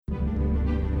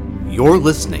You're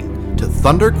listening to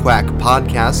Thunderquack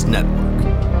Podcast Network.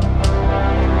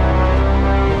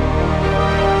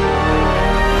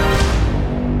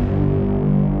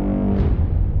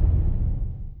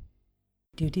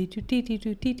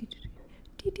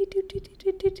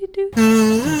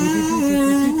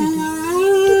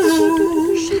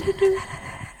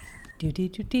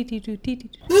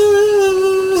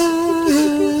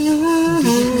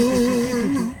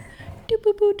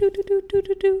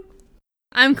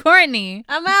 I'm Courtney.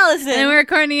 I'm Alison. And we're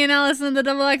Courtney and Alison of the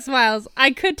Double X Files.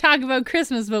 I could talk about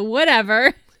Christmas, but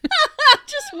whatever.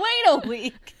 Just wait a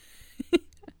week.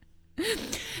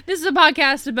 This is a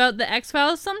podcast about the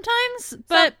X-Files sometimes,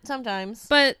 but sometimes.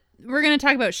 But we're going to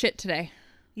talk about shit today.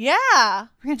 Yeah.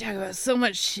 We're going to talk about so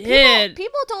much shit.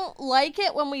 People don't like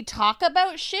it when we talk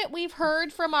about shit we've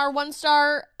heard from our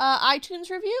 1-star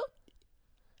iTunes review.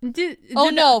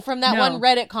 From that one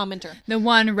Reddit commenter. The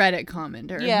one Reddit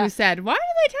commenter who said, why are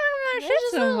they talking about shit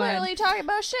so much? They're literally talking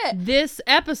about shit. This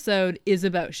episode is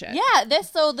about shit. Yeah,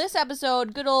 this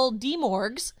episode, good old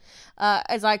D-Morgs,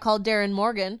 as I call Darren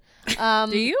Morgan.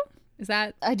 Do you? Is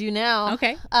that? I do now.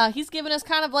 Okay. He's given us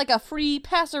kind of like a free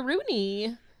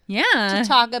passaroony. Yeah. To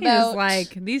talk about. He's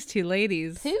like, these two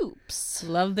ladies. Poops.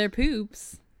 Love their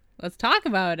poops. Let's talk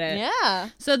about it. Yeah.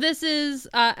 So this is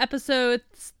episode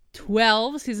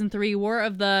 12, season 3, War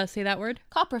of the, say that word?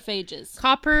 Coprophages.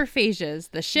 Coprophages,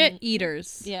 the shit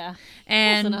eaters. Yeah.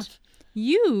 And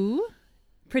you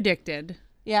predicted.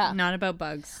 Yeah. Not about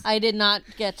bugs. I did not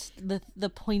get the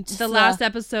point. The last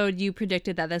episode, you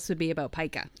predicted that this would be about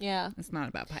pica. Yeah. It's not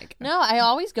about pica. No, I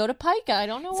always go to pica. I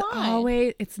don't know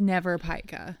why. It's never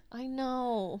pica. I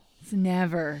know. It's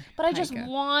never But pica. I just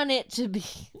want it to be.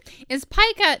 Is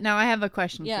pica... Now, I have a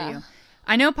question for you.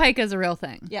 I know pica is a real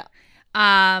thing. Yeah.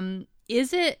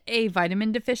 Is it a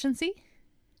vitamin deficiency?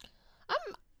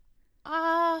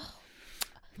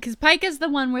 Because pica is the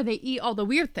one where they eat all the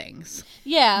weird things.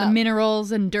 Yeah. The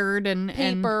minerals and dirt and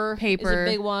paper. Is a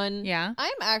big one. Yeah.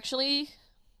 I'm actually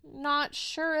not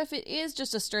sure if it is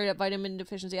just a straight up vitamin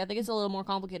deficiency. I think it's a little more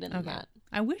complicated than that.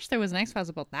 I wish there was an X-Files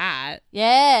about that.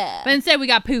 Yeah. But instead we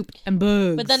got poop and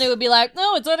bugs. But then it would be like,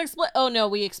 no, it's unexplained. Oh, no,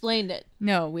 we explained it.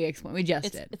 No, we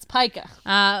just did. It's pica.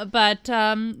 No,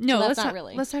 so let's not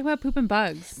really. Let's talk about poop and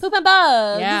bugs. Poop and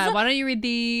bugs. Yeah, why don't you read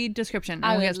the description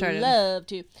and we'll get started. I would love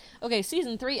to. Okay,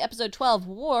 season 3, episode 12,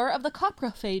 War of the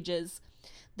Coprophages.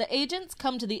 The agents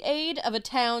come to the aid of a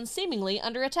town seemingly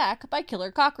under attack by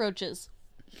killer cockroaches.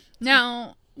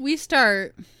 Now, we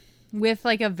start with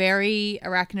like a very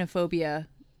arachnophobia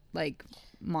like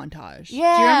montage.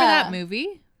 Yeah. Do you remember that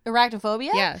movie? Arachnophobia?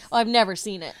 Yes. Oh, I've never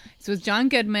seen it. It's with John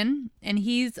Goodman, and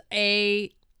he's I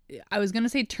was going to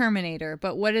say Terminator,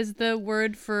 but what is the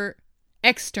word for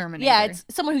exterminator? Yeah, it's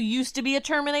someone who used to be a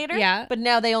Terminator. Yeah. But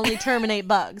now they only terminate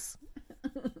bugs.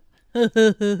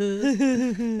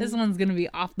 This one's gonna be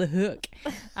off the hook.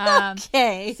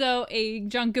 Okay. So a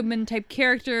John Goodman type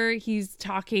character, he's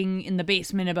talking in the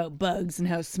basement about bugs and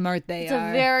how smart they are. It's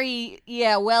a very,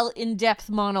 in-depth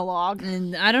monologue.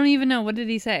 And I don't even know, what did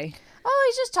he say? Oh,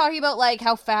 he's just talking about like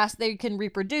how fast they can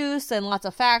reproduce and lots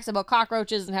of facts about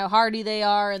cockroaches and how hardy they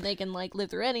are and they can like live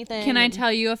through anything. Can I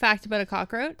tell you a fact about a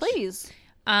cockroach? Please.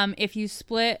 If you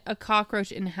split a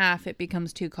cockroach in half, it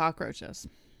becomes 2 cockroaches.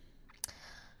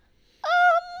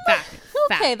 Fact.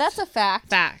 Okay, that's a fact.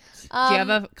 Fact. Do you have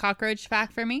a cockroach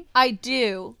fact for me? I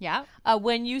do. Yeah.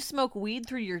 When you smoke weed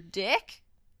through your dick,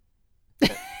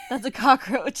 that's a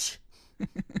cockroach.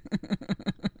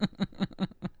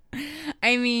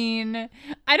 I mean,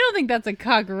 I don't think that's a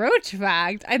cockroach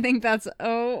fact. I think that's,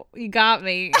 you got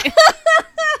me.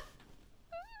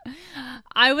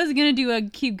 I was going to do a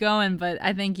keep going, but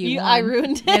I think you won. I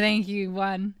ruined it. I think you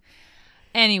won.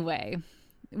 Anyway.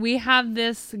 We have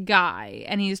this guy,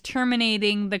 and he's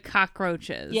terminating the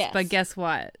cockroaches. Yes. But guess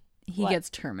what? He gets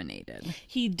terminated.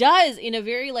 He does, in a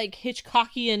very, like,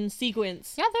 Hitchcockian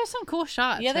sequence. Yeah, there's some cool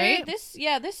shots, yeah, right?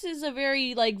 This is a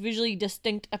very, like, visually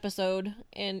distinct episode,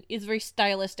 and it's very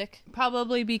stylistic.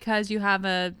 Probably because you have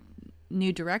a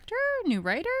new director? New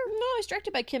writer? No, it's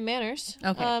directed by Kim Manners.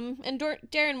 Okay. And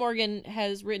Darren Morgan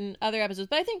has written other episodes,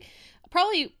 but I think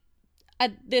probably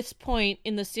at this point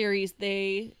in the series,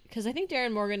 because I think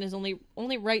Darren Morgan is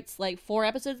only writes like 4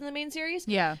 episodes in the main series.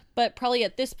 Yeah. But probably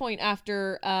at this point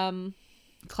after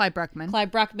Clive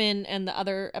Bruckman and the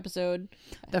other episode,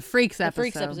 the Freaks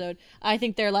episode, I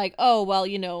think they're like, oh well,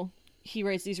 he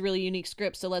writes these really unique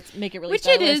scripts, so let's make it really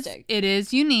stylistic. It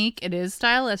is unique. It is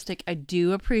stylistic. I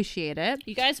do appreciate it.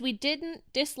 You guys, we didn't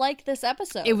dislike this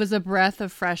episode. It was a breath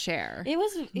of fresh air. It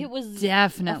was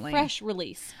definitely a fresh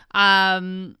release.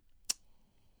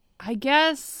 I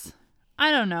guess,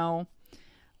 I don't know.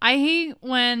 I hate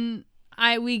when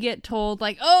we get told,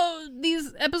 like, oh,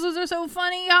 these episodes are so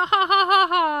funny. Ha ha ha ha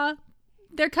ha.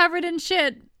 They're covered in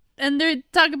shit. And they're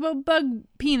talking about bug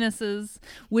penises,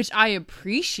 which I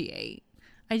appreciate.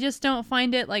 I just don't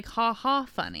find it, like, ha ha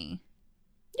funny.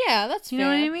 Yeah, that's fair. You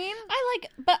know what I mean?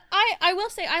 I will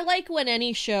say, I like when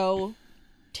any show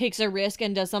takes a risk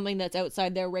and does something that's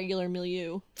outside their regular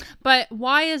milieu. But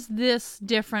why is this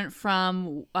different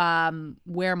from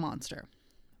Weremonster?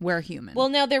 Werehuman. Well,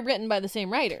 now they're written by the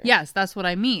same writer. Yes, that's what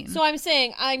I mean. So I'm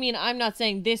not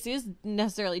saying this is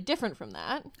necessarily different from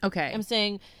that. Okay. I'm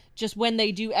saying just when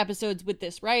they do episodes with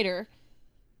this writer,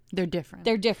 they're different.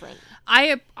 They're different.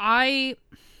 I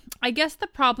guess the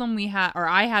problem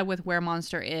I had with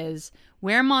Weremonster is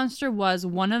Weremonster was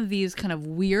one of these kind of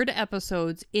weird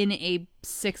episodes in a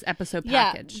 6-episode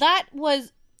package.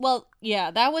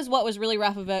 Yeah, that was what was really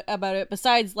rough about it,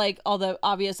 besides, like, all the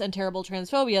obvious and terrible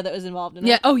transphobia that was involved in it.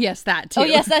 Yeah, oh yes, that too. Oh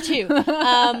yes, that too.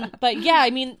 But yeah,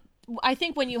 I mean, I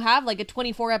think when you have, like, a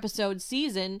 24-episode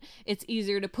season, it's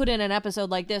easier to put in an episode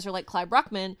like this, or like Clive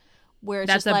Bruckman, where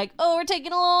it's like, oh, we're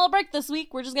taking a little break this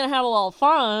week, we're just gonna have a little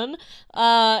fun.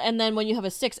 And then when you have a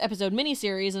 6-episode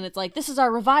miniseries, and it's like, this is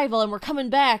our revival, and we're coming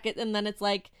back, and then it's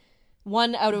like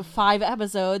 1 out of 5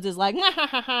 episodes is like, ha ha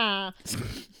ha ha.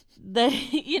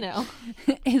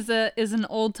 Is an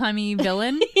old-timey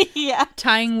villain yeah,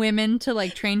 tying women to,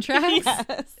 like, train tracks.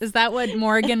 Yes. Is that what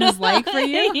Morgan is like for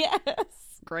you? Yes.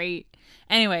 Great.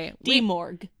 Anyway,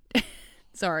 D-Morg.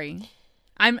 Sorry,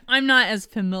 I'm not as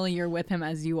familiar with him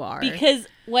as you are, because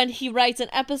when he writes an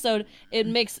episode, it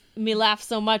makes me laugh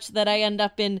so much that I end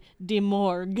up in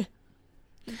D-Morg.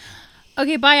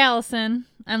 Okay, bye, Alison.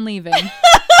 I'm leaving.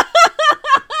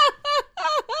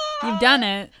 You've done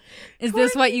it. Is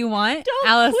this what you want? Don't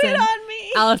Alison, quit on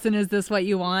me. Alison, is this what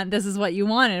you want? This is what you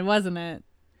wanted, wasn't it?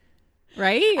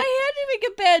 Right? I had to make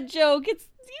a bad joke. You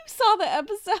saw the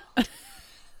episode.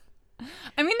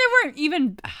 I mean, there weren't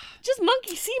even... Just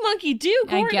monkey see, monkey do,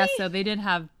 Courtney. I guess so. They did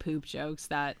have poop jokes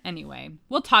that... Anyway,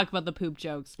 we'll talk about the poop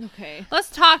jokes. Okay. Let's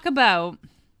talk about...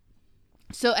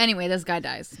 So anyway, this guy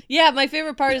dies. Yeah, my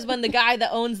favorite part is when the guy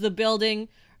that owns the building,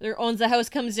 or owns the house,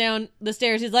 comes down the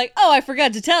stairs. He's like, oh, I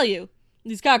forgot to tell you.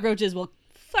 These cockroaches will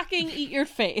fucking eat your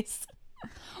face.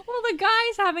 Well, the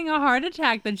guy's having a heart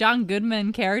attack. The John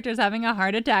Goodman character's having a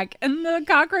heart attack. And the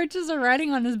cockroaches are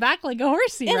riding on his back like a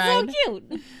horsey ride. It's so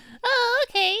cute. Oh,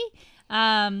 okay.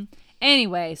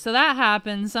 Anyway, so that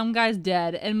happens. Some guy's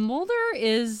dead. And Mulder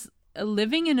is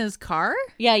living in his car?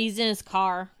 Yeah, he's in his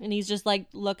car. And he's just, like,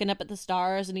 looking up at the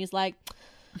stars. And he's like,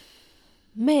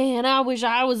 man, I wish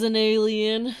I was an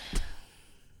alien.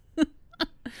 Do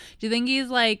you think he's,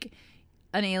 like,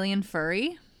 an alien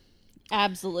furry?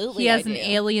 Absolutely. He has an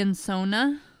alien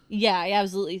sona? Yeah, I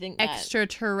absolutely think that.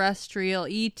 Extraterrestrial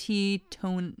ET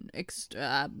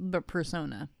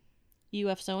persona.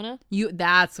 UF Sona?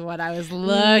 That's what I was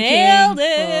looking Nailed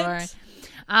it.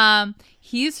 for.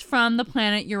 He's from the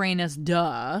planet Uranus,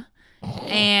 duh.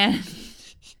 And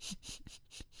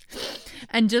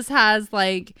just has,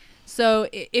 like, so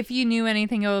if you knew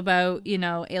anything about,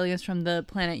 aliens from the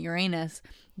planet Uranus,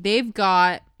 they've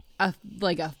got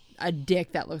a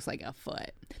dick that looks like a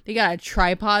foot. They got a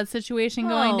tripod situation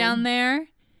going down there.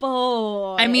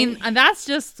 Boy. I mean, that's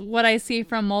just what I see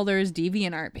from Mulder's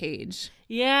DeviantArt page.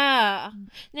 Yeah.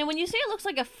 Now, when you say it looks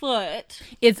like a foot,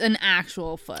 it's an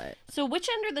actual foot. So which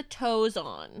end are the toes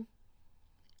on?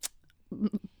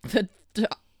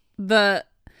 The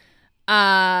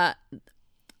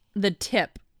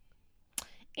tip.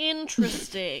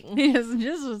 Interesting. He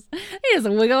just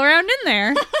wiggle around in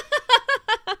there.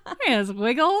 He just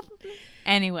wiggle.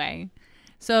 Anyway,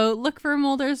 so look for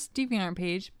Mulder's DeviantArt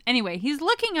page. Anyway, he's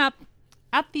looking up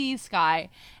at the sky,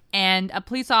 and a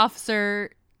police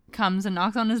officer comes and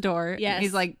knocks on his door. Yes.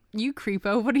 He's like, you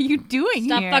creepo, what are you doing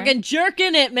Stop here? fucking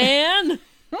jerking it, man.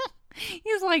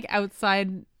 He's like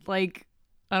outside, like,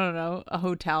 I don't know, a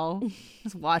hotel,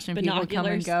 just watching people come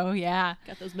and go. Yeah.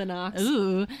 Got those binocs.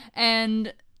 Ooh.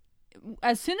 And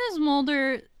as soon as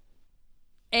Mulder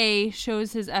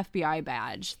shows his FBI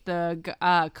badge,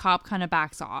 the cop kind of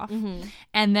backs off. Mm-hmm.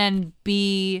 And then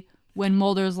B, when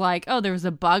Mulder's like, oh, there was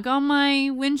a bug on my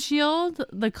windshield,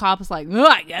 the cop's like, oh,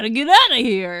 I gotta get out of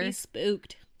here. He's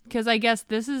spooked. Because I guess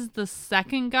this is the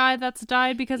second guy that's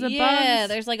died because of bugs. Yeah,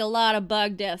 there's like a lot of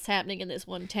bug deaths happening in this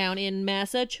one town in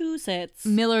Massachusetts.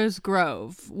 Miller's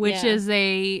Grove, which is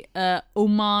a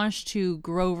homage to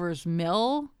Grover's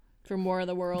Mill. From War of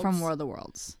the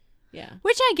Worlds. Yeah.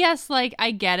 Which I guess, like,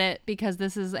 I get it, because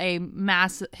this is a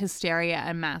mass hysteria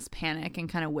and mass panic and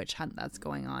kind of witch hunt that's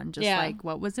going on. Just like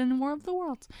what was in War of the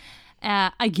Worlds.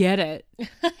 I get it.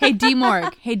 Hey,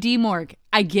 D-Morg.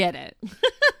 I get it.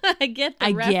 I get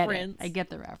the reference. I get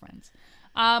the reference.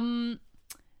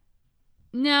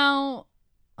 Now,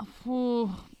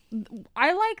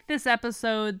 I like this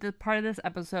episode, the part of this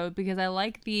episode, because I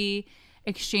like the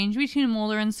exchange between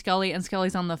Mulder and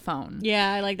Scully's on the phone.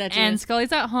 Yeah, I like that too. And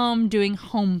Scully's at home doing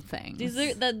home things.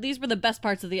 These were the best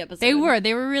parts of the episode. They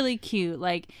were really cute.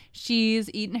 Like, she's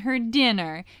eating her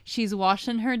dinner. She's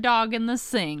washing her dog in the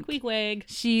sink. Queequeg.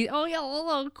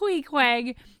 Little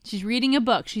Queequeg. She's reading a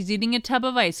book. She's eating a tub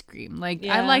of ice cream. Like,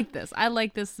 yeah. I like this. I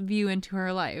like this view into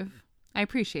her life. I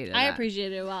appreciated it. I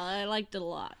appreciated it. Well, I liked it a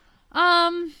lot.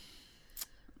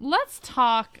 Let's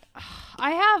talk.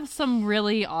 I have some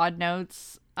really odd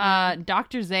notes.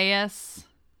 Dr. Zaius.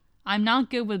 I'm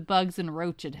not good with bugs and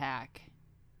roach attack.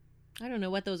 I don't know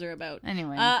what those are about.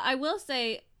 Anyway. I will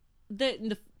say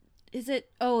that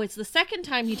it's the second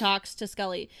time he talks to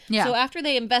Scully. Yeah. So after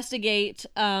they investigate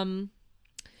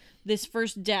this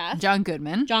first death. John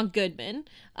Goodman. He's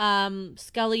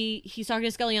talking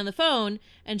to Scully on the phone,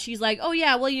 and she's like, oh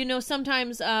yeah, well,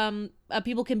 sometimes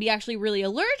people can be actually really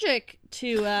allergic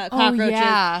to cockroaches. Oh,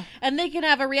 yeah. And they can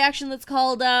have a reaction that's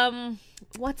called,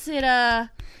 what do they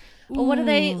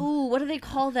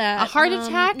call that? A heart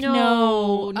attack?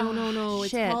 No.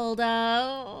 Shit. It's called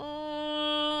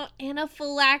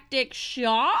anaphylactic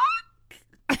shock?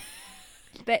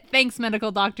 Thanks,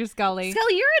 medical Dr. Scully.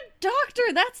 Scully, you're a doctor.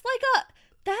 That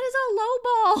is a low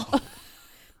ball.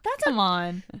 Come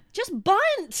on. Just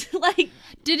bunt. Like,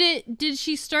 did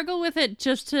she struggle with it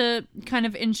just to kind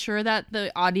of ensure that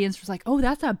the audience was like, oh,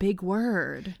 that's a big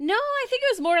word? No, I think it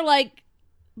was more like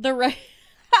I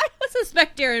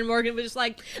suspect Darren Morgan was just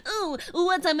like, oh,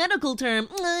 what's a medical term?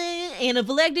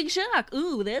 Anaphylactic shock.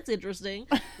 Ooh, that's interesting.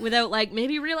 Without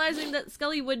maybe realizing that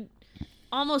Scully would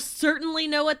almost certainly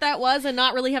know what that was and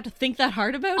not really have to think that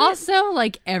hard about it. Also,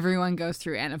 everyone goes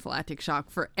through anaphylactic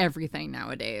shock for everything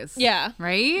nowadays. Yeah.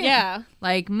 Right? Yeah.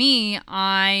 Like me,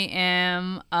 I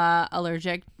am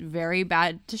allergic very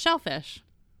bad to shellfish.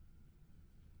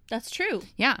 That's true.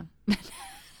 Yeah.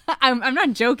 I'm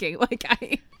not joking.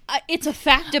 It's a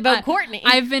fact about Courtney.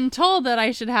 I've been told that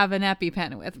I should have an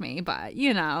EpiPen with me, but,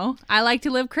 I like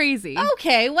to live crazy.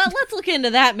 Okay, well, let's look into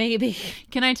that maybe.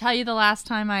 Can I tell you the last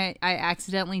time I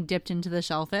accidentally dipped into the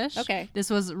shellfish? Okay. This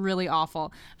was really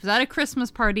awful. I was at a Christmas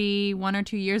party 1 or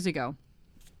 2 years ago.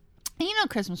 And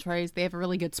Christmas parties, they have a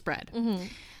really good spread. Mm-hmm.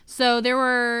 So there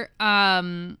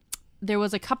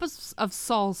was a cup of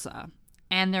salsa.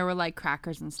 And there were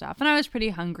crackers and stuff. And I was pretty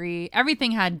hungry.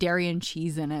 Everything had dairy and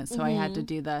cheese in it, so I had to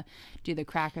do the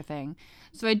cracker thing.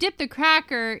 So I dipped the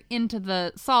cracker into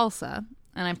the salsa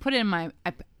and I put it in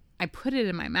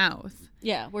my mouth.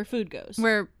 Yeah, where food goes.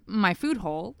 Where my food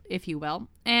hole, if you will.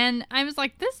 And I was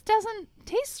like, this doesn't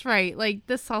taste right.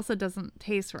 This salsa doesn't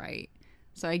taste right.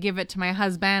 So I give it to my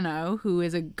husbando, who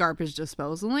is a garbage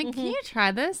disposal. I'm can you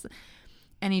try this?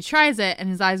 And he tries it, and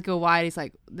his eyes go wide. He's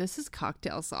like, this is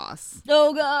cocktail sauce.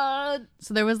 Oh, God.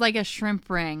 So there was a shrimp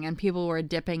ring, and people were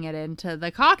dipping it into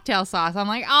the cocktail sauce. I'm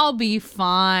like, I'll be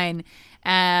fine.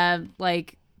 And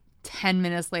 10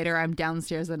 minutes later, I'm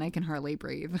downstairs, and I can hardly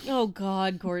breathe. Oh,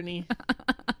 God, Courtney. Oh,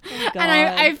 God.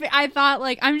 And I thought,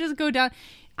 I'm just go down.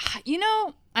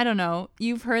 I don't know.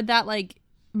 You've heard that,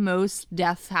 most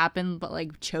deaths happen,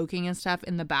 but, choking and stuff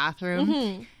in the bathroom.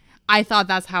 Mm-hmm. I thought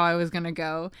that's how I was going to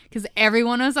go because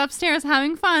everyone was upstairs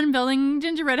having fun building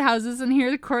gingerbread houses. And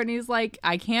here Courtney's like,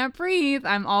 I can't breathe.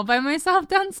 I'm all by myself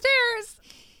downstairs.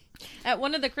 At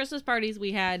one of the Christmas parties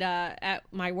we had at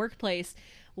my workplace,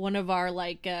 one of our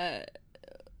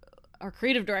our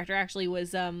creative director actually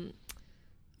was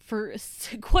for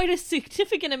quite a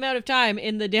significant amount of time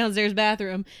in the downstairs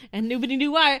bathroom. And nobody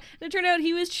knew why. And it turned out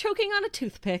he was choking on a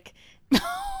toothpick.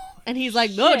 And he's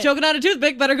like, no, choking on a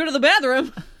toothpick. Better go to the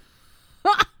bathroom.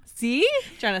 See?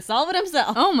 Trying to solve it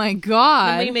himself. Oh my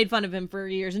God. And we made fun of him for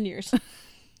years and years.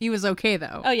 He was okay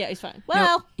though. Oh yeah, he's fine.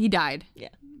 Well, no, he died. Yeah.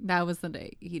 That was the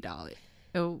day he died.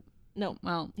 Oh. No.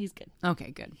 Well, he's good.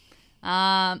 Okay, good.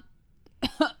 I'm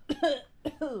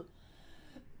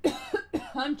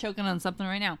choking on something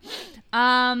right now.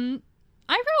 I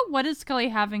wrote, what is Scully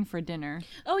having for dinner?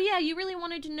 Oh, yeah. You really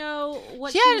wanted to know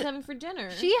what she was having for dinner.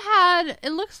 She had,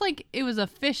 it looks like it was a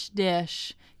fish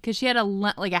dish because she had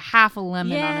a half a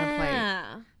lemon on her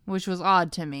plate, which was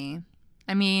odd to me.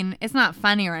 I mean, it's not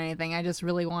funny or anything. I just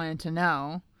really wanted to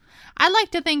know. I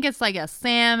like to think it's a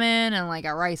salmon and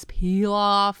a rice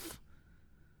pilaf.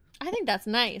 I think that's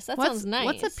nice. That sounds nice.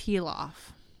 What's a pilaf?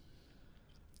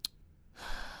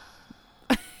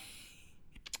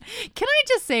 Can I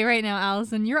just say right now,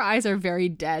 Alison, your eyes are very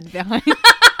dead behind.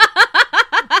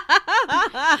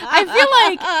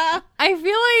 I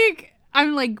feel like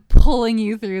I'm like pulling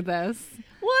you through this.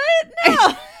 What?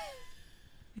 No.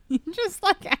 You just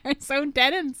like are so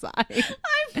dead inside.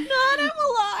 I'm not. I'm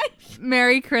alive.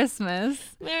 Merry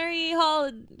Christmas. Merry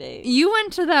holidays. You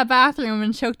went to that bathroom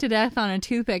and choked to death on a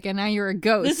toothpick, and now you're a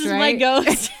ghost. This is right? my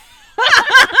ghost.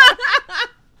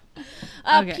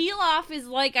 Okay. Pilaf is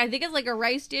like, I think it's like a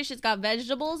rice dish. It's got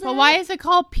vegetables in it. But why is it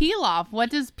called pilaf? Why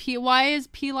is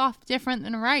pilaf different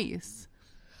than rice?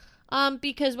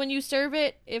 Because when you serve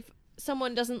it, if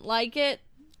someone doesn't like it,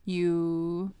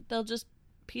 they'll just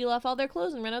peel off all their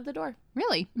clothes and run out the door.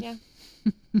 Really? Yeah.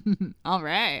 All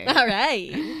right. All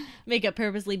right. Make a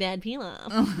purposely bad pilaf.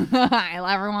 I'll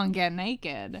everyone get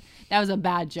naked. That was a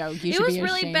bad joke. You it should was be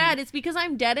really ashamed. bad. It's because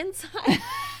I'm dead inside.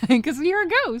 Because you're a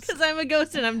ghost. Because I'm a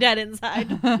ghost and I'm dead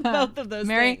inside. Both of those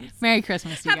things. Merry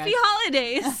Christmas, you Happy guys.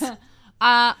 holidays.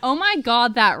 Oh my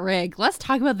God, that rig. Let's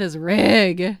talk about this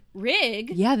rig.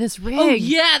 Rig? Yeah, this rig. Oh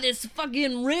yeah, this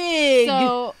fucking rig.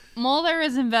 So Mulder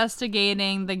is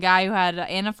investigating the guy who had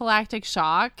anaphylactic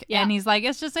shock, and he's like,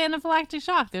 "It's just anaphylactic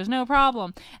shock. There's no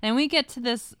problem." And we get to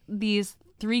these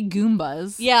 3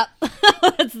 Goombas. Yeah,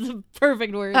 that's the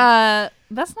perfect word.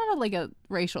 That's not like a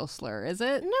racial slur, is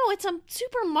it? No, it's a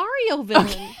Super Mario villain.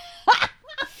 Okay.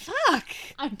 Fuck.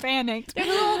 I panicked.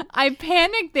 I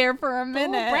panicked there for a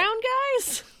minute. Little brown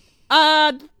guys?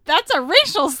 That's a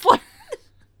racial slur.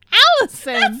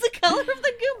 Allison. That's the color of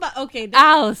the Goomba. Okay.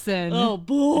 Allison. Oh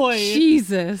boy.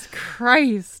 Jesus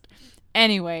Christ.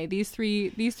 Anyway, these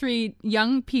three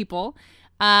young people,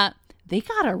 they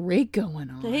got a rig going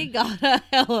on. They got a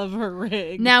hell of a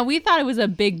rig. Now, we thought it was a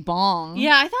big bong.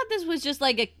 Yeah, I thought this was just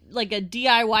like a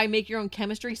DIY make your own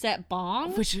chemistry set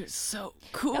bong. Which is so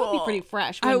cool. That would be pretty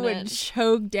fresh, I wouldn't would it?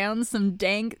 choke down some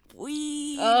dank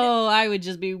weed. Oh, I would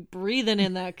just be breathing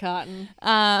in that cotton.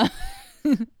 But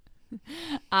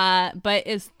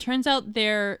it turns out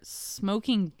they're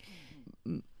smoking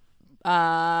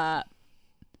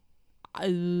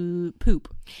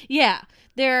poop. Yeah.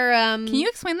 They're Can you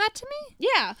explain that to me?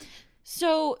 Yeah.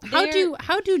 So how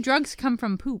do drugs come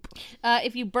from poop?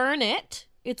 If you burn it,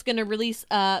 it's going to release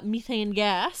methane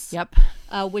gas. Yep.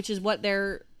 Which is what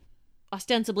they're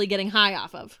ostensibly getting high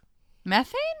off of.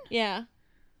 Methane? Yeah.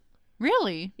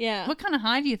 Really? Yeah. What kind of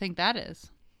high do you think that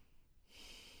is?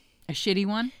 A shitty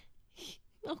one?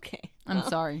 Okay. I'm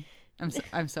sorry.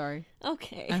 I'm sorry.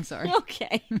 Okay. I'm sorry.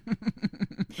 Okay.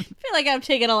 I feel like I'm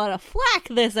taking a lot of flack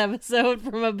this episode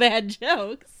for my bad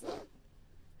jokes.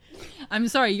 I'm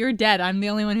sorry. You're dead. I'm the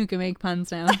only one who can make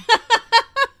puns now.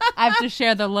 I have to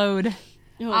share the load.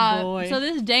 Oh boy. So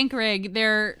this dank rig,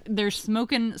 they're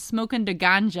smoking the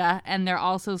ganja, and they're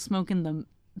also smoking the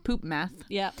poop meth.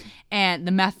 Yeah. And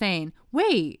the methane.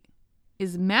 Wait.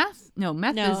 Is meth? No,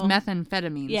 meth is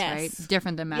methamphetamines, yes. right?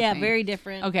 Different than methane. Yeah, very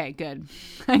different. Okay, good.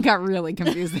 I got really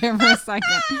confused there for a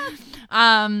second.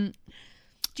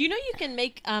 Do you know you can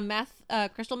make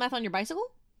crystal meth on your bicycle?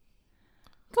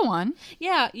 Go on.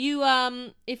 Yeah, you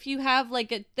if you have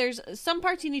there's some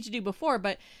parts you need to do before,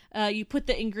 but you put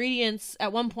the ingredients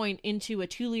at one point into a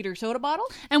 2-liter soda bottle.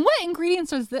 And what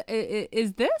ingredients is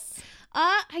this?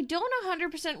 I don't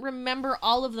 100% remember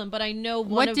all of them, but I know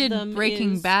one of them What did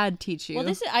Breaking Bad teach you?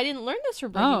 Well, I didn't learn this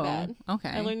from Breaking Bad. Okay.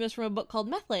 I learned this from a book called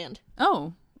Methland.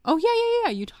 Oh, yeah.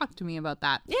 You talked to me about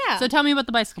that. Yeah. So tell me about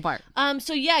the bicycle part.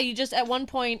 So yeah, you just at one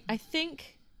point, I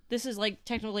think this is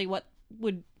technically what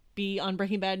would be on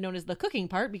Breaking Bad known as the cooking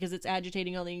part because it's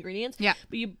agitating all the ingredients. Yeah.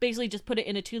 But you basically just put it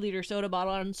in a 2-liter soda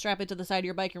bottle and strap it to the side of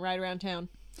your bike and ride around town.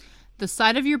 The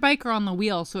side of your bike or on the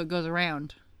wheel so it goes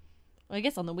around? Well, I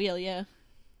guess on the wheel, yeah.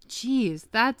 Jeez,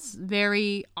 that's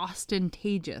very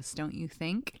ostentatious, don't you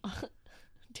think?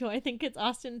 Do I think it's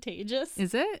ostentatious?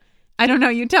 Is it? I don't know.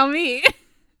 You tell me.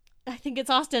 I think it's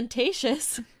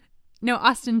ostentatious. No,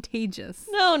 ostentatious.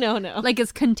 No. Like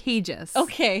it's contagious.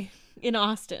 Okay. In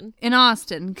Austin,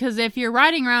 because if you're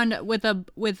riding around with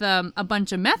a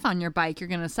bunch of meth on your bike, you're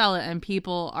going to sell it, and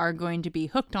people are going to be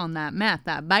hooked on that meth,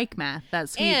 that bike meth, that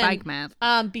sweet bike meth.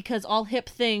 Because all hip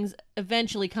things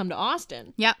eventually come to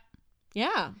Austin. Yep.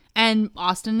 Yeah. And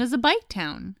Austin is a bike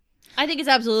town. I think it's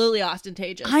absolutely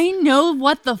ostentatious. I know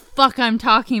what the fuck I'm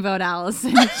talking about,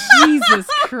 Allison. Jesus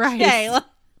Christ. Okay,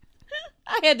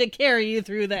 I had to carry you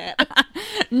through that.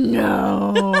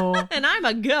 No. And I'm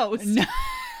a ghost. No.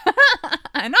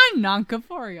 And I'm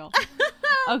non-corporeal.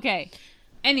 Okay.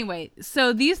 Anyway,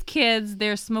 so these kids,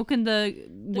 they're smoking the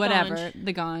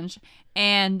ganj,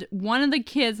 And one of the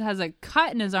kids has a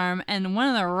cut in his arm, and one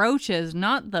of the roaches,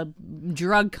 not the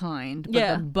drug kind,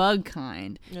 but the bug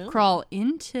kind, crawl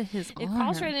into his arm. It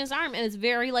crawls right in his arm, and it's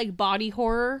very, like, body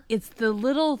horror. It's the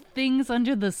little things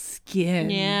under the skin.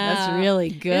 Yeah. That's really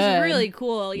good. It's really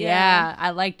cool, Yeah, I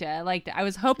liked it. I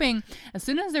was hoping, as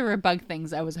soon as there were bug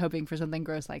things, I was hoping for something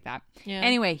gross like that. Yeah.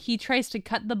 Anyway, he tries to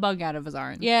cut the bug out of his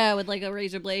arm. Yeah, with, like, a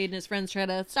razor blade, and his friends try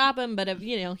to stop him, but,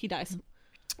 he dies.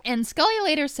 And Scully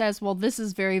later says, well, this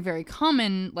is very, very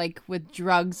common, like, with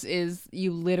drugs, is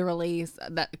you literally,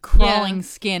 that crawling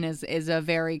skin is a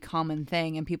very common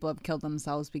thing, and people have killed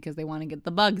themselves because they want to get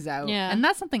the bugs out. Yeah. And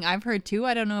that's something I've heard, too.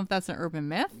 I don't know if that's an urban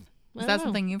myth. Is that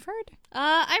something you've heard?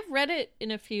 I've read it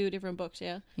in a few different books,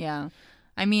 yeah. Yeah.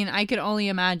 I mean, I could only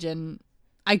imagine.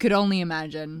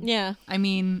 Yeah. I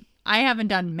mean, I haven't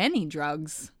done many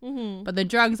drugs, but the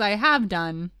drugs I have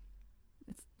done,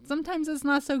 sometimes it's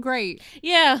not so great.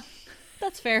 Yeah,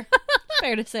 that's fair.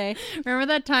 Fair to say. Remember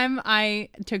that time I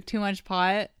took too much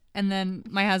pot and then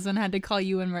my husband had to call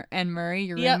you and Murray,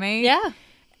 your roommate? Yeah.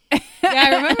 Yeah, I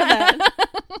remember that.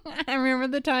 I remember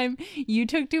the time you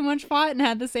took too much pot and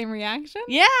had the same reaction?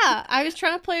 Yeah, I was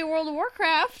trying to play World of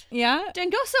Warcraft. Yeah?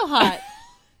 Didn't go so hot.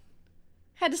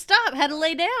 Had to stop, had to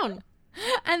lay down.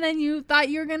 And then you thought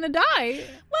you were going to die.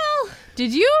 Well,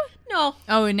 did you? No.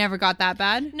 Oh, it never got that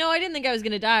bad? No, I didn't think I was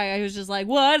going to die. I was just like,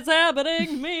 what's happening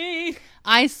to me?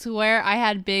 I swear I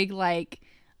had big, like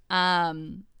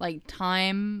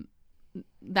time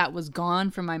that was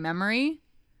gone from my memory.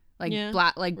 Like, Really?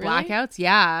 blackouts.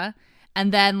 Yeah.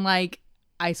 And then, like,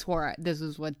 I swore this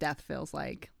is what death feels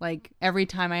like. Like, every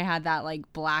time I had that,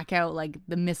 like, blackout, like,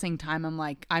 the missing time, I'm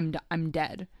like, I'm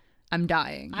dead. I'm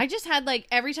dying. I just had, like,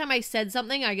 every time I said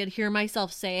something, I could hear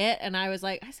myself say it, and I was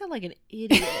like, I sound like an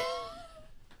idiot.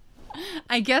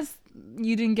 I guess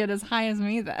you didn't get as high as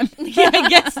me then. Yeah, I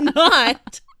guess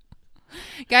not.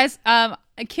 Guys,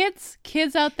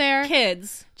 kids out there.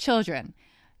 Children.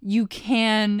 You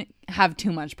can have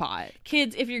too much pot.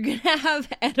 Kids, if you're going to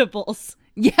have edibles.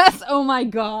 Yes. Oh, my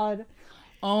God.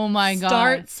 Oh, my God.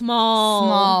 Start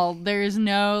small. There's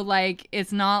no, like,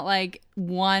 it's not like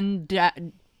one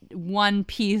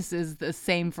piece is the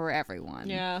same for everyone.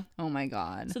 Yeah. Oh my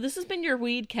God. So this has been your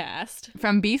weed cast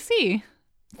from BC,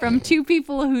 from two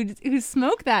people who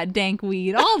smoke that dank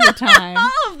weed all the time.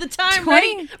 All of the time,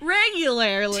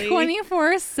 regularly,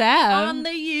 24/7 on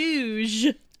the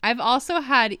huge. I've also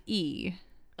had E.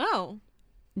 Oh.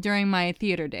 During my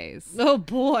theater days. Oh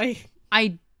boy.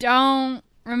 I don't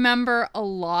remember a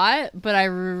lot, but I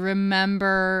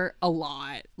remember a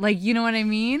lot. Like, you know what I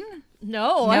mean?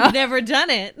 No, I've never done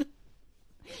it.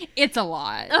 It's a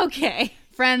lot. Okay.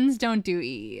 Friends don't do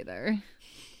E either.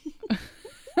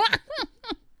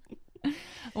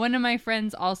 One of my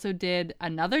friends also did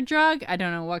another drug. I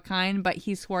don't know what kind, but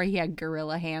he swore he had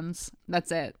gorilla hands.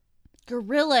 That's it.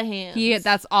 Gorilla hands?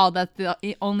 That's all. That's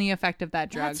the only effect of that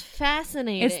drug. That's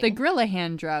fascinating. It's the gorilla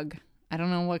hand drug. I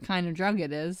don't know what kind of drug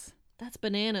it is. That's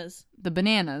bananas. The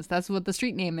bananas. That's what the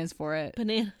street name is for it.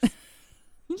 Bananas.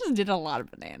 You just did a lot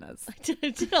of bananas. I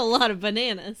did a lot of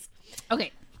bananas.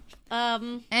 Okay.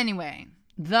 Anyway,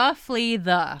 the flea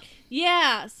the.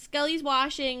 Yeah, Scully's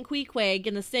washing Queequeg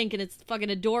in the sink, and it's fucking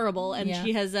adorable. And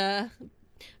she has a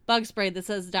bug spray that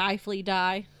says "Die, flea,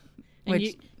 die." And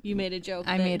which you made a joke.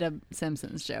 I made a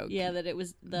Simpsons joke. Yeah, that it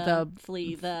was the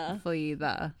flea the. Flea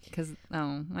the. Because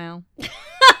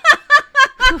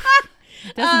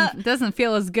doesn't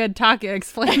feel as good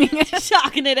explaining it.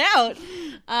 Talking it out.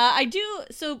 I do.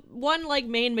 So one like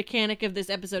main mechanic of this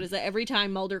episode is that every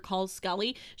time Mulder calls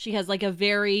Scully, she has like a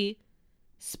very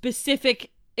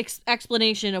specific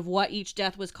explanation of what each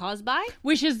death was caused by,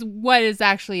 which is what is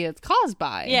actually it's caused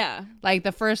by. Yeah. Like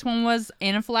the first one was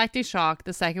anaphylactic shock.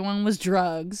 The second one was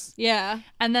drugs. Yeah.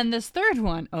 And then this third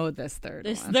one. This third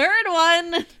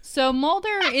one. So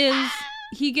Mulder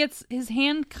he gets his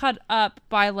hand cut up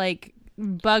by like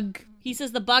bug. He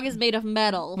says the bug is made of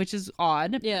metal, which is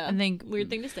odd. Yeah, I think weird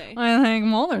thing to say. I think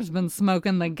Mulder's been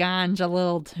smoking the ganja a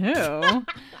little too.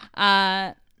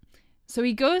 So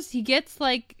he gets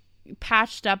like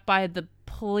patched up by the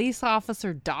police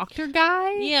officer doctor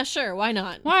guy. Yeah, sure. Why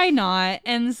not?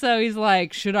 And so he's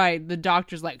like, the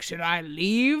doctor's like, should I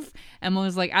leave? And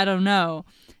Mulder's like, I don't know.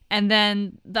 And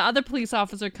then the other police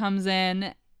officer comes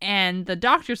in. And the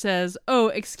doctor says, oh,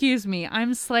 excuse me,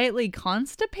 I'm slightly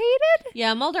constipated?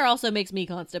 Yeah, Mulder also makes me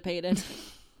constipated.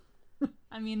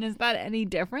 I mean, is that any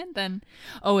different than...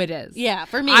 Oh, it is. Yeah,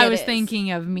 for me I was thinking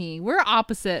of me. We're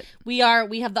opposite. We have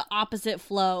the opposite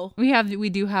flow. You have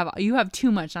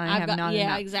too much and I have not enough.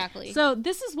 Yeah, exactly. So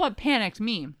this is what panicked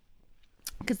me.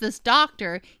 Because this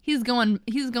doctor, he's going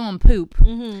poop.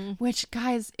 Mm-hmm. Which,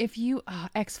 guys, if you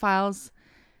X-Files,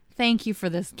 thank you for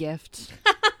this gift.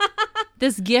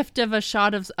 This gift of a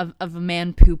shot of a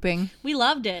man pooping. We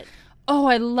loved it. Oh,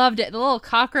 I loved it. The little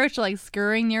cockroach like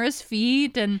scurrying near his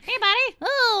feet and hey, buddy.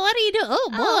 Oh, what are you doing? Oh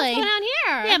boy, what's going on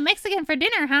here? Yeah, Mexican for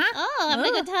dinner, huh? Oh, having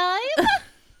a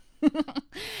good time.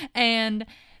 And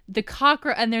the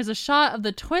cockroach, and there's a shot of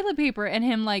the toilet paper and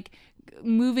him like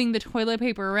moving the toilet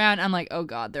paper around. I'm like, oh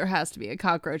god, there has to be a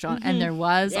cockroach on, and there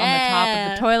was on the top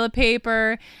of the toilet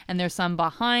paper, and there's some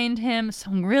behind him.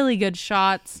 Some really good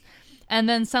shots, and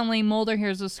then suddenly Mulder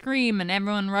hears a scream, and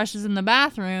everyone rushes in the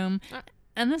bathroom.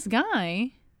 And this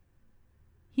guy,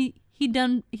 he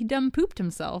done pooped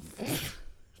himself.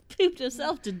 Pooped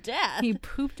himself to death. He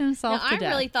pooped himself to death. I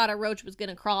really thought a roach was going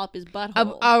to crawl up his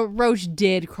butthole. A roach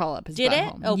did crawl up his butthole. Did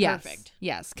it? Oh, yes. Perfect.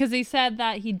 Yes, because they said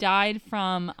that he died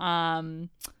from,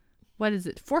 what is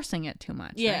it? Forcing it too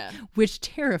much. Yeah. Right? Which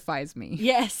terrifies me.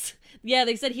 Yes. Yeah,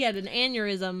 they said he had an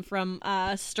aneurysm from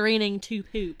straining to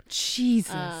poop.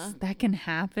 Jesus, that can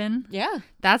happen? Yeah.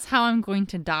 That's how I'm going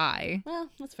to die. Well,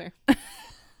 that's fair.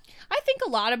 I think a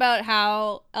lot about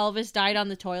how Elvis died on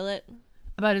the toilet.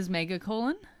 About his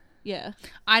megacolon? Yeah.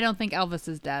 I don't think Elvis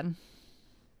is dead.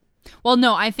 Well,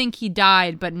 no, I think he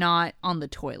died, but not on the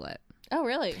toilet. Oh,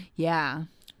 really? Yeah.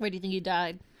 Where do you think he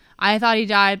died? I thought he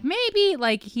died, maybe,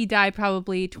 like, he died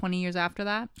probably 20 years after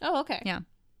that. Oh, okay. Yeah.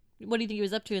 What do you think he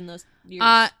was up to in those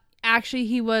years? Actually,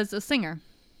 he was a singer.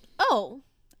 Oh.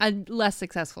 A less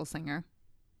successful singer.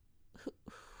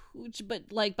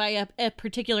 But, like, by a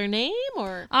particular name,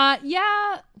 or?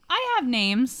 Yeah, I have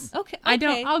names. Okay.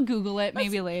 I'll Google it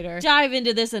maybe later. Dive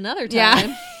into this another time.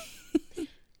 Yeah.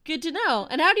 Good to know.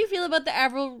 And how do you feel about the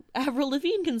Avril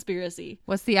Lavigne conspiracy?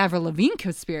 What's the Avril Lavigne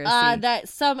conspiracy?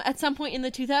 That at some point in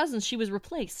the 2000s, she was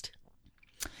replaced.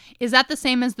 Is that the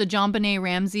same as the JonBenet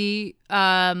Ramsey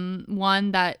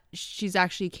one that she's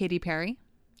actually Katy Perry?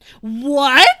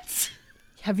 What?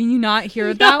 Have you not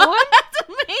heard that one? That's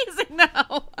amazing,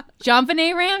 though.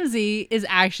 JonBenet Ramsey is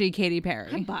actually Katy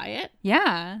Perry. I buy it.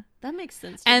 Yeah. That makes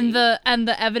sense to and me.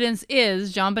 the evidence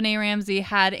is JonBenet Ramsey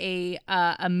had a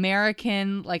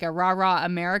American, like a rah-rah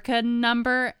American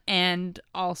number, and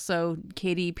also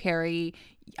Katy Perry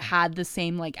had the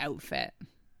same like outfit.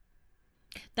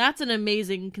 That's an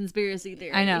amazing conspiracy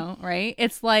theory. I know, right?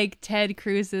 It's like Ted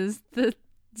Cruz's The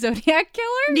Zodiac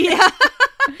Killer. Yeah.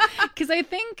 Because I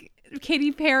think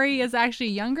Katy Perry is actually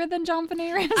younger than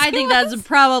JonBenet Ramsey. I think that's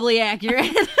probably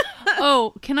accurate.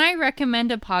 Oh, can I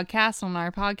recommend a podcast on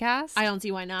our podcast? I don't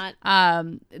see why not.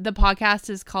 The podcast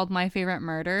is called My Favorite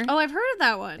Murder. Oh, I've heard of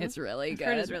that one. It's really good.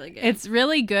 I've heard it's really good. It's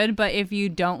really good, but if you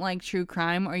don't like true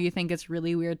crime or you think it's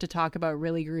really weird to talk about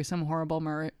really gruesome, horrible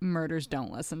murders,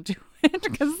 don't listen to it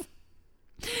because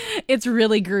it's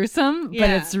really gruesome, but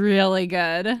it's really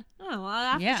good. Oh, well,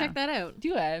 I'll have to check that out.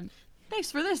 Do it. Thanks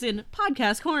for this in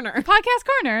Podcast Corner. Podcast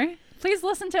Corner. Please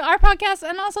listen to our podcast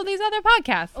and also these other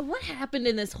podcasts. What happened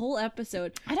in this whole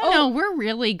episode? I don't know. We're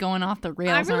really going off the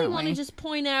rails. I really want to just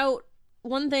point out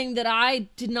one thing that I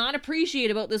did not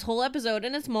appreciate about this whole episode,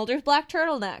 and it's Mulder's black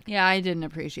turtleneck. Yeah, I didn't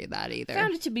appreciate that either.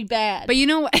 Found it to be bad. But you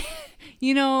know what?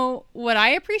 You know what I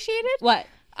appreciated? What?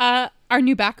 Our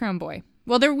new background boy.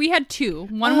 Well, we had two.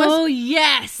 One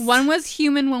was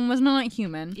human, one was not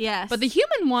human. Yes. But the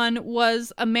human one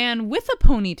was a man with a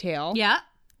ponytail. Yeah.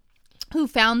 Who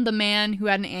found the man who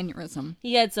had an aneurysm.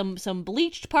 He had some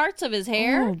bleached parts of his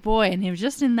hair. Oh, boy. And he was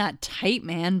just in that tight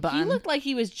man bun. He looked like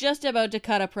he was just about to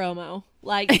cut a promo.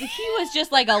 Like, he was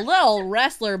just like a little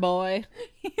wrestler boy.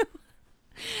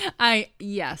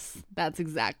 Yes, that's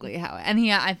exactly how. And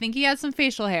I think he had some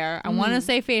facial hair. I want to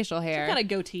say facial hair. Some kind of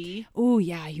goatee. Oh,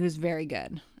 yeah. He was very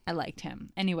good. I liked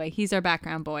him. Anyway, he's our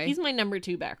background boy. He's my number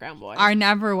 2 background boy. Our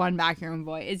number 1 background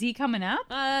boy. Is he coming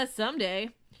up?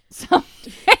 Someday.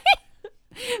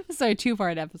 Sorry,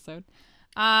 2-part episode.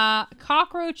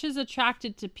 Cockroaches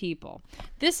attracted to people.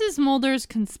 This is Mulder's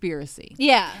conspiracy.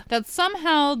 Yeah. That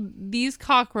somehow these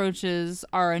cockroaches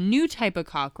are a new type of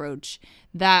cockroach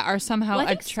that are somehow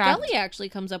attracted. Scully actually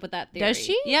comes up with that theory. Does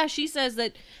she? Yeah, she says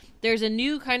that there's a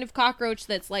new kind of cockroach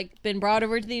that's like been brought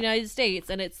over to the United States,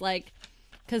 and it's like,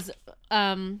 because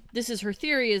this is her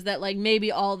theory, is that like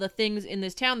maybe all the things in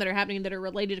this town that are happening that are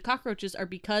related to cockroaches are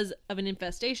because of an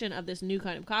infestation of this new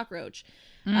kind of cockroach.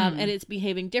 And it's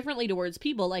behaving differently towards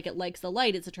people. Like, it likes the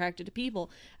light, it's attracted to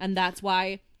people, and that's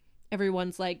why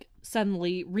everyone's like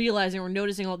suddenly realizing or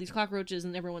noticing all these cockroaches,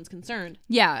 and everyone's concerned.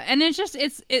 Yeah, and it's just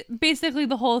it basically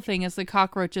the whole thing is the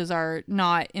cockroaches are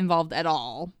not involved at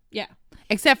all. Yeah,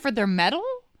 except for their metal.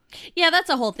 Yeah, that's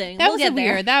a whole thing. That we'll was get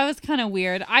weird. there. That was kind of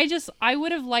weird. I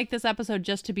would have liked this episode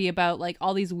just to be about like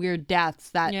all these weird deaths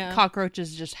that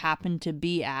cockroaches just happened to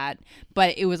be at.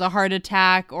 But it was a heart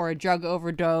attack or a drug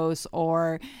overdose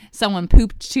or someone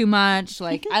pooped too much.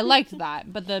 Like I liked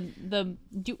that. But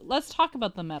let's talk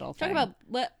about the metal thing. Talk about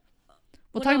what?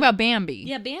 We'll talk about Bambi.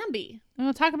 Yeah, Bambi.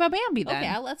 We'll talk about Bambi then.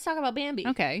 Okay, let's talk about Bambi.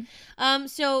 Okay.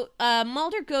 So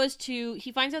Mulder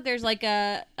he finds out there's like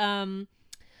a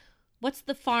what's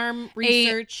the farm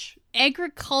research?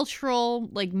 Agricultural,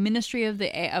 like Ministry of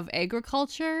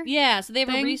Agriculture. Yeah, so they have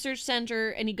a research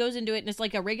center, and he goes into it, and it's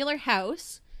like a regular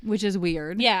house, which is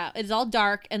weird. Yeah, it's all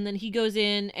dark, and then he goes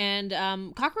in,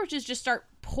 and cockroaches just start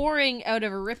pouring out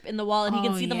of a rip in the wall, and he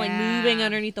can see them like moving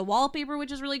underneath the wallpaper,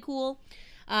 which is really cool.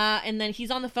 And then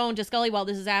he's on the phone to Scully while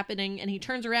this is happening, and he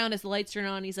turns around as the lights turn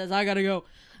on. And he says, "I gotta go,"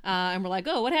 and we're like,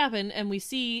 "Oh, what happened?" And we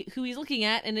see who he's looking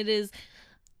at, and it is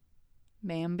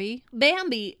Bambi.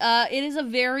 It is a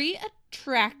very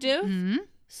attractive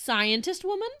scientist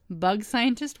woman, bug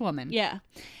scientist woman. Yeah.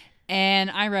 And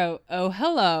I wrote, "Oh,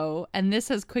 hello," and this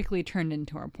has quickly turned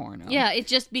into a porno. Yeah,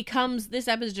 this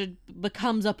episode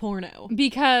becomes a porno.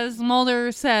 Because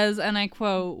Mulder says, and I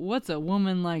quote, "What's a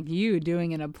woman like you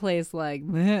doing in a place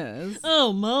like this?"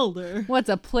 Oh, Mulder. "What's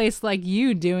a place like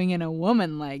you doing in a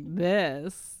woman like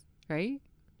this?" Right?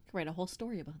 I could write a whole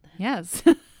story about that. Yes.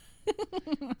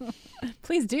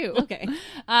 Please do. Okay.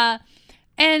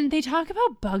 And they talk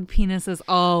about bug penises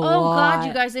a lot. Oh, God,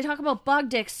 you guys. They talk about bug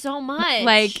dicks so much.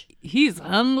 Like, he's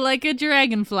hung like a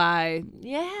dragonfly.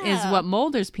 Yeah. Is what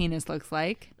Mulder's penis looks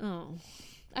like. Oh.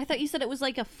 I thought you said it was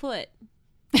like a foot.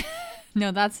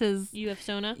 No, that's his... UF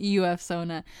Sona? UF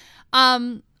Sona.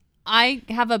 I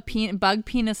have a bug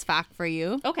penis fact for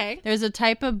you. Okay. There's a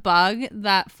type of bug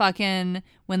that fucking...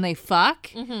 When they fuck,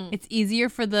 it's easier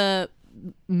for the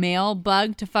male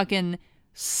bug to fucking...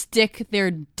 stick their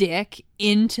dick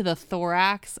into the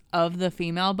thorax of the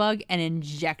female bug and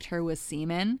inject her with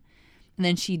semen, and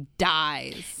then she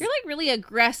dies. You're like really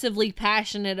aggressively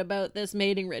passionate about this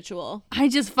mating ritual. I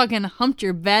just fucking humped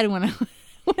your bed when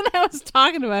I was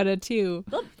talking about it too.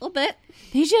 A little bit.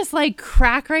 They just like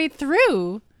crack right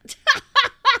through.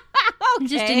 Okay.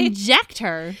 Just inject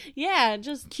her. Yeah,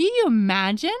 just... Can you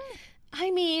imagine? I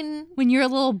mean... When you're a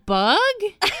little bug?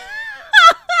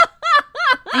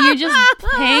 And you're just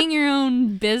paying your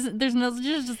own business. There's no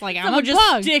just like, I'm a just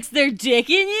bug. Sticks their dick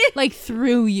in you? Like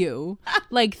through you.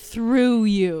 Like through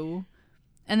you.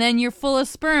 And then you're full of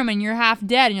sperm and you're half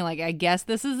dead and you're like, I guess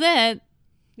this is it.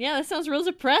 Yeah, that sounds real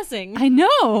depressing. I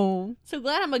know. So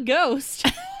glad I'm a ghost.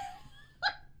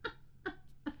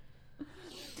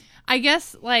 I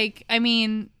guess, like, I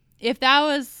mean, if that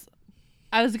was...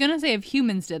 I was going to say if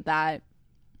humans did that,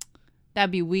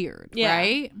 that'd be weird,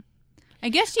 right? I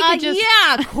guess you could just...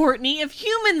 Yeah, Courtney, if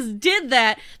humans did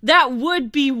that, that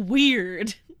would be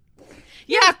weird.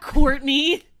 Yeah,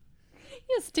 Courtney.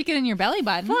 You just stick it in your belly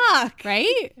button. Fuck.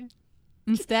 Right?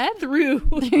 Instead? Through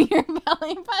your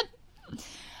belly button.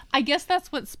 I guess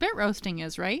that's what spit roasting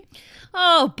is, right?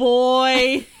 Oh,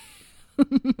 boy.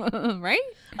 Right?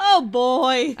 Oh,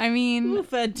 boy. I mean...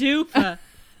 Oofa doofa.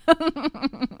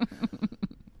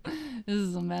 This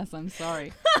is a mess. I'm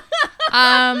sorry.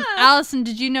 Alison,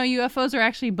 did you know UFOs are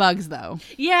actually bugs, though?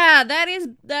 Yeah, that is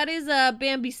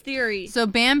Bambi's theory. So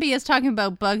Bambi is talking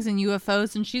about bugs and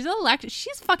UFOs, and she's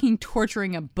fucking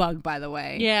torturing a bug, by the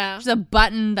way. Yeah. There's a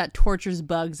button that tortures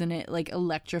bugs, and it like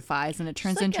electrifies, and it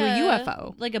turns into a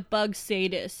UFO. Like a bug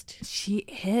sadist. She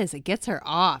is. It gets her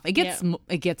off. It gets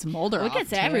Mulder off. It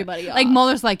gets everybody off. Like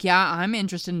Mulder's like, yeah, I'm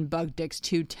interested in bug dicks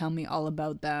too. Tell me all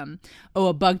about them. Oh,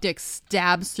 a bug dick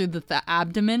stabs through the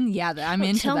abdomen. Yeah, I'm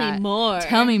into that. Tell me more.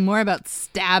 Tell me more about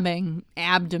stabbing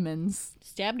abdomens.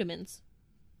 Stabdomens.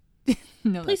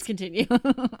 No, please continue.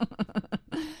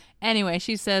 Anyway,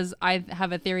 she says, I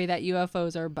have a theory that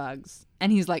UFOs are bugs.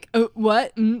 And he's like,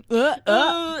 what? And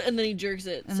then he jerks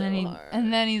it hard.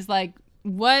 And then he's like,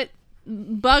 what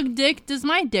bug dick does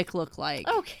my dick look like?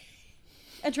 Okay.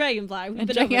 A dragonfly. We've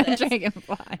been over this. A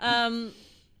dragonfly.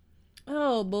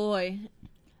 Oh, boy.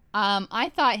 I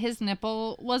thought his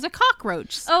nipple was a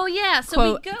cockroach. Oh, yeah.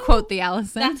 So quote the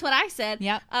Alison. That's what I said.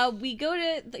 Yep. We go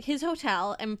to his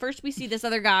hotel, and first we see this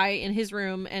other guy in his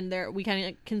room, and we kind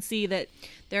of can see that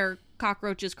there are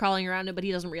cockroaches crawling around him, but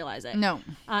he doesn't realize it. No.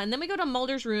 And then we go to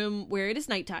Mulder's room, where it is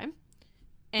nighttime,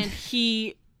 and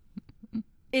he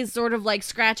is sort of like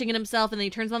scratching at himself, and then he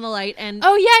turns on the light, and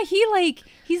oh yeah,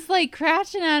 he's like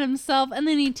scratching at himself, and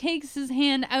then he takes his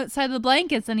hand outside the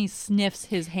blankets and he sniffs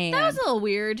his hand. That was a little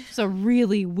weird. So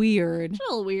really weird. It's a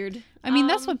little weird. I mean,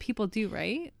 that's what people do,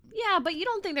 right? Yeah, but you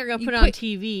don't think they're going to put it on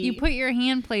TV. You put your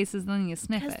hand places, then you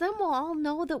sniff it. Because then we'll all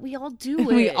know that we all do it.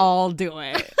 We all do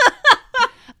it.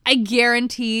 I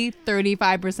guarantee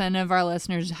 35% of our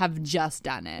listeners have just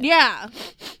done it. Yeah.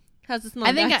 How's it smell?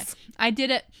 I think I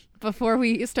did it before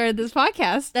we started this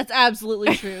podcast. That's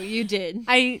absolutely true. You did.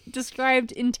 I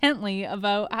described intently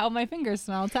about how my fingers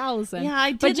smell to Alison. Yeah,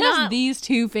 I did. But just these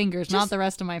 2 fingers, not the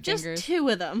rest of my fingers. Just 2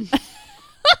 of them.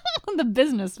 The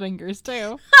business fingers,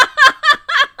 too.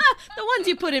 The ones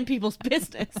you put in people's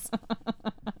business.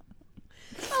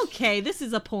 Okay, this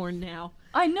is a porn now.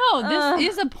 I know,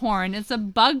 this is a porn. It's a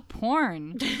bug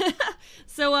porn.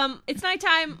 So, it's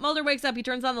nighttime. Mulder wakes up. He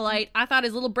turns on the light. I thought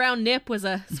his little brown nip was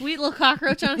a sweet little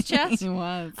cockroach on his chest. It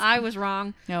was. I was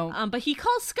wrong. No. But he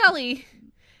calls Scully.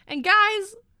 And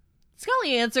guys,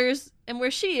 Scully answers. And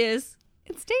where she is...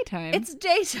 It's daytime. It's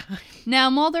daytime. Now,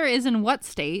 Mulder is in what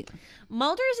state?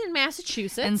 Mulder's in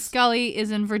Massachusetts. And Scully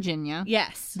is in Virginia.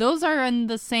 Yes. Those are in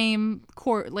the same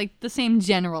court, like the same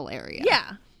general area.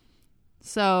 Yeah.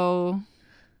 So...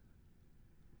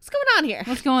 What's going on here?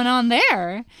 What's going on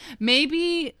there?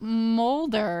 Maybe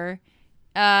Mulder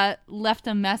left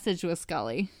a message with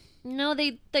Scully. No,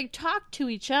 they talk to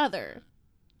each other.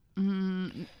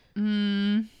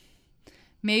 Maybe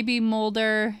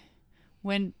Mulder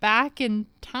went back in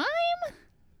time?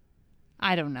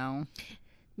 I don't know.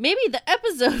 Maybe the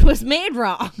episode was made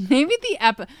wrong. Maybe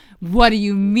What do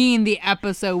you mean the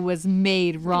episode was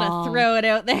made wrong? I'm gonna throw it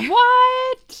out there.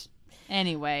 What?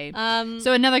 Anyway,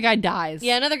 so another guy dies.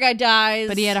 Yeah, another guy dies.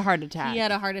 But he had a heart attack. He had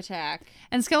a heart attack.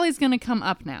 And Scully's gonna come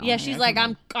up now. Yeah, she's like,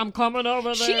 I'm coming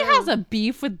over there. She has a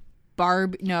beef with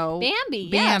Bambi. Bambi.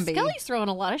 Yeah, Scully's throwing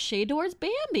a lot of shade towards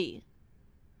Bambi.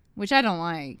 Which I don't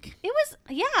like. It was,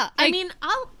 yeah. I mean,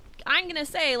 I'm gonna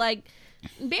say, like,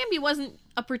 Bambi wasn't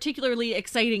a particularly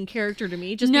exciting character to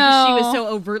me, just because she was so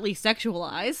overtly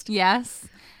sexualized. Yes.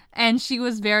 And she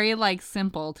was very, like,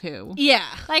 simple, too. Yeah.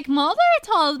 Like, Mulder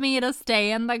told me to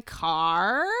stay in the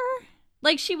car.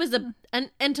 Like, she was an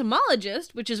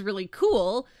entomologist, which is really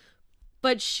cool,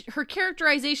 but her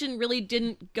characterization really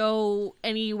didn't go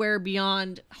anywhere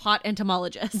beyond hot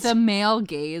entomologist. The male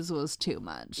gaze was too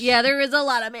much. Yeah, there was a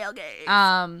lot of male gaze.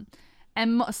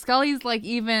 And Scully's, like,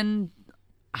 even...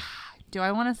 Do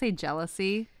I want to say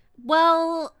jealousy?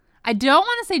 Well... I don't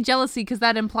want to say jealousy because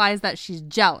that implies that she's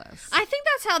jealous. I think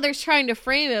that's how they're trying to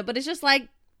frame it, but it's just like,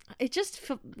 it just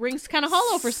rings kind of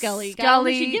hollow for Scully.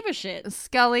 Scully should give a shit.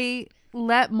 Scully,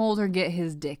 let Mulder get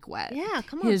his dick wet. Yeah,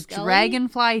 come on, his Scully.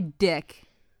 dragonfly dick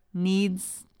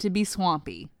needs to be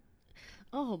swampy.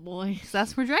 Oh boy, so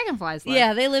that's where dragonflies live.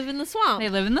 Yeah, they live in the swamp. They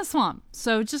live in the swamp.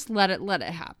 So just let it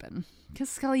happen. Because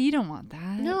Scully, you don't want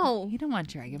that. No. You don't want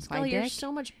dragonfly Scully, dick. you're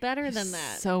so much better than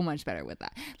that. So much better with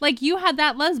that. Like, you had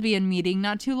that lesbian meeting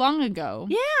not too long ago.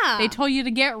 Yeah. They told you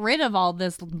to get rid of all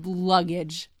this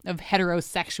luggage of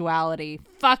heterosexuality.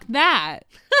 Fuck that.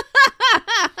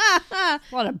 A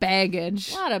lot of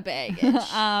baggage. A lot of baggage.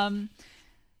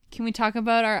 Can we talk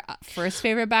about our first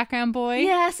favorite background boy?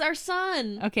 Yes, our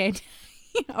son. Okay.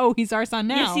 Oh, he's our son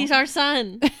now. Yes, he's our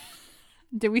son.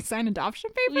 Did we sign adoption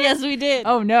papers? Yes, we did.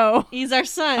 Oh, no. He's our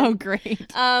son. Oh,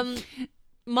 great.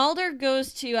 Mulder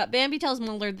goes to... Bambi tells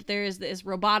Mulder that there is this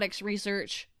robotics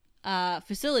research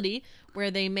facility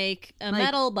where they make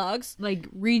metal bugs. Like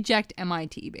reject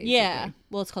MIT, basically. Yeah.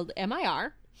 Well, it's called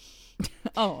MIR.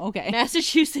 Oh, okay.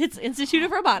 Massachusetts Institute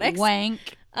of Robotics.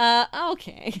 Wank.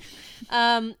 Okay.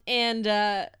 And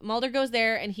Mulder goes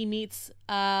there and he meets...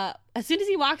 as soon as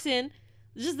he walks in,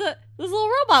 just this little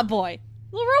robot boy.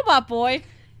 Little robot boy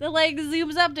that, like,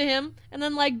 zooms up to him and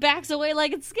then, like, backs away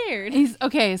like it's scared.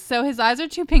 Okay, so his eyes are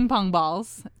 2 ping pong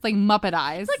balls. It's like Muppet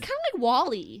eyes. It's like kind of like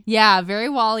WALL-E. Yeah, very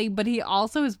WALL-E, but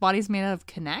his body's made out of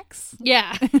Connects.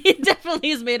 Yeah, it definitely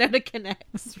is made out of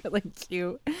Connects. It's really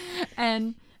cute.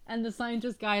 And the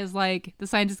scientist guy's like,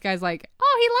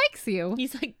 oh, he likes you.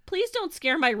 He's like, please don't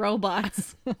scare my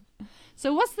robots.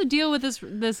 So what's the deal with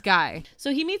this guy?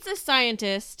 So he meets this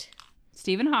scientist...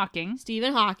 Stephen Hawking.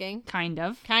 Kind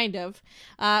of.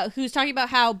 Who's talking about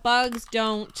how bugs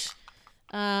don't...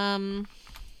 Bugs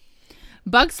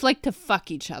like to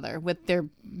fuck each other with their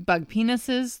bug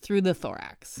penises through the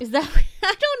thorax. Is that...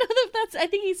 I don't know if that's... I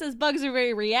think he says bugs are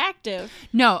very reactive.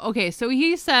 No, okay, so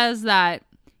he says that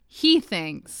he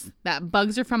thinks that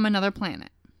bugs are from another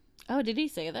planet. Oh, did he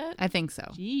say that? I think so.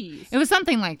 Jeez. It was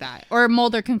something like that. Or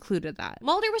Mulder concluded that.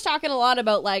 Mulder was talking a lot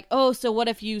about, like, oh, so what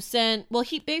if you sent... Well,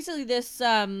 he basically, this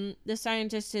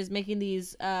scientist is making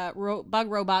these bug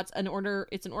robots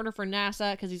It's an order for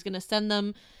NASA because he's going to send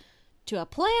them to a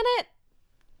planet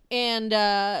and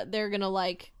they're going to,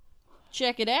 like,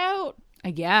 check it out.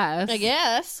 I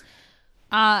guess.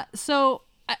 So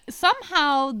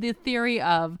somehow the theory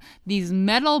of these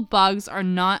metal bugs are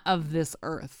not of this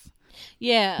earth.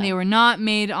 Yeah. They were not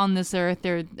made on this earth.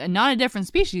 They're not a different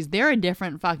species. They're a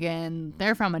different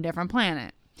they're from a different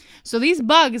planet. So these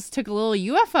bugs took a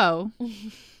little UFO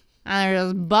and they're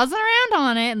just buzzing around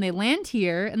on it, and they land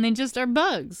here and they just are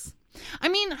bugs. I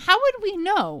mean, how would we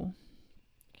know?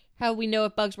 How we know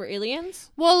if bugs were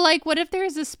aliens? Well, like, what if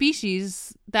there's a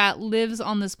species that lives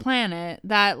on this planet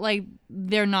that, like,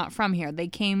 they're not from here? They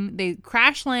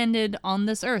crash landed on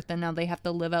this earth, and now they have to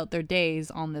live out their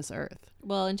days on this earth.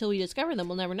 Well, until we discover them,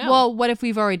 we'll never know. Well, what if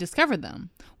we've already discovered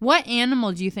them? What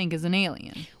animal do you think is an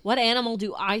alien? What animal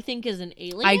do I think is an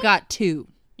alien? I got 2.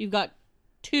 You've got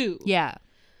 2. Yeah.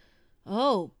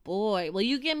 Oh, boy. Well,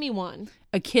 you give me one.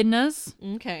 Echidnas.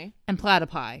 Okay. And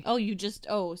platypi.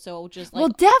 So just like...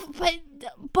 Well,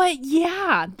 but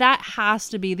yeah, that has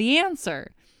to be the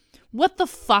answer. What the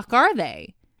fuck are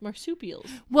they? Marsupials.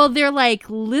 Well, they're like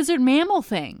lizard mammal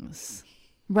things.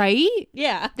 Right?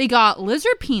 Yeah. They got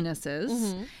lizard penises.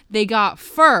 Mm-hmm. They got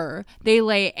fur. They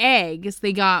lay eggs.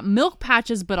 They got milk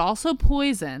patches, but also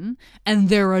poison. And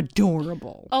they're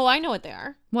adorable. Oh, I know what they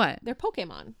are. What? They're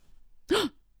Pokemon.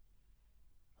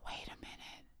 Wait a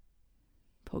minute.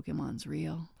 Pokemon's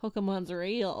real. Pokemon's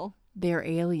real. They're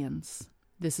aliens.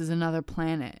 This is another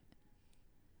planet.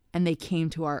 And they came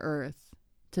to our Earth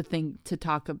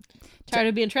Tired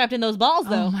of being trapped in those balls,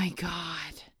 though. Oh my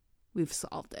God. We've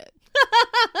solved it.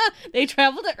 They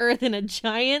traveled to Earth in a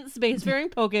giant spacefaring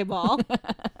Pokeball.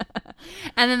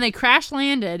 And then they crash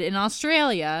landed in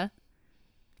Australia.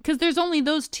 Because there's only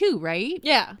those 2, right?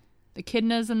 Yeah.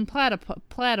 Echidnas and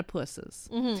platypuses.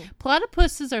 Mm-hmm.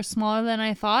 Platypuses are smaller than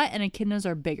I thought, and echidnas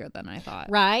are bigger than I thought.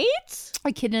 Right?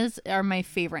 Echidnas are my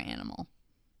favorite animal.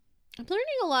 I'm learning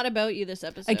a lot about you this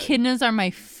episode. Echidnas are my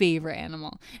favorite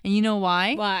animal. And you know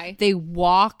why? Why?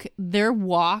 Their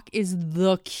walk is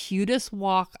the cutest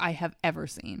walk I have ever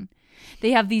seen.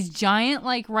 They have these giant,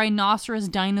 like, rhinoceros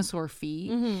dinosaur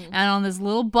feet, and on this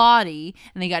little body,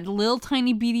 and they got little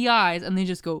tiny beady eyes, and they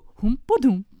just go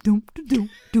hoom-ba-doom, doom-da-doom,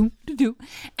 doom-da-doom.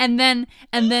 And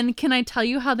then can I tell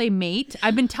you how they mate?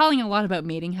 I've been telling a lot about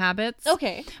mating habits.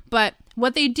 Okay. But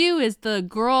what they do is the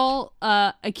girl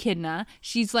echidna,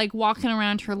 she's like walking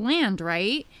around her land,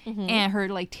 right? And her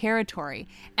like territory.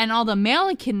 And all the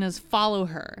male echidnas follow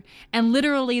her. And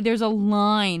literally there's a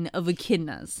line of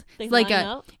echidnas. It's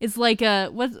like a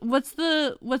what's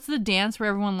the dance where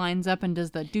everyone lines up and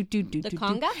does the do do do the do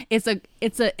conga?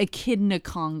 It's a echidna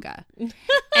conga.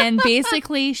 And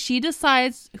basically she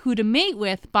decides who to mate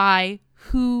with by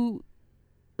who,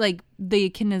 like,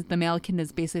 the male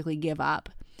echidnas basically give up.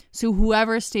 So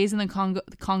whoever stays in the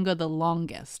conga the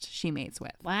longest, she mates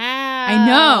with. Wow. I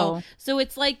know. So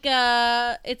it's like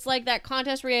that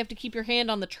contest where you have to keep your hand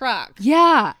on the truck.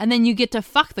 Yeah, and then you get to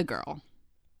fuck the girl.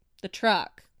 The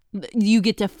truck. You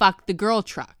get to fuck the girl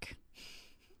truck.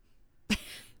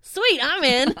 Sweet, I'm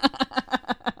in.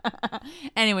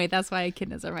 Anyway, that's why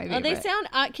echidnas are my favorite. They sound.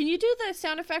 Can you do the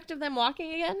sound effect of them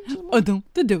walking again?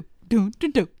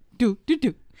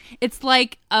 It's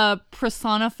like a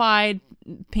personified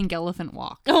pink elephant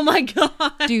walk. Oh my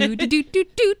God. Do do do do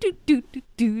do do do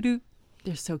do do.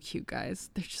 They're so cute,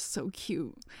 guys. They're just so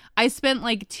cute. I spent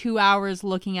like 2 hours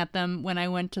looking at them when I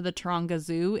went to the Taronga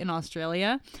Zoo in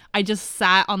Australia. I just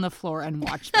sat on the floor and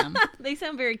watched them. They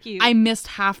sound very cute. I missed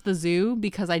half the zoo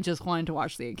because I just wanted to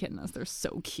watch the echidnas. They're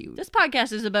so cute. This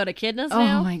podcast is about echidnas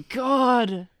now. Oh my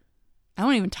God. I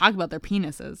don't even talk about their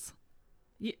penises.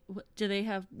 Do they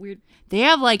have weird... They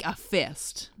have like a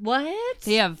fist. What?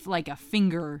 They have like a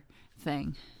finger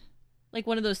thing. Like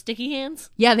one of those sticky hands?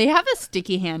 Yeah, they have a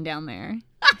sticky hand down there.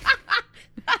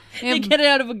 They get it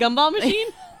out of a gumball machine?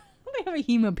 They have a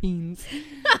hemopenes.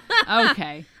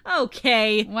 Okay.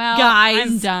 Okay. Well, guys.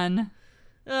 I'm done.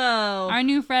 Oh. Our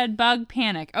new Fred bug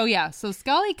panic. Oh, yeah. So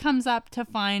Scully comes up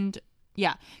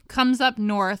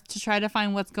north to try to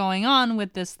find what's going on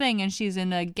with this thing. And she's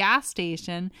in a gas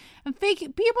station. And people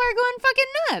are going fucking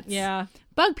nuts. Yeah.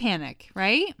 Bug panic,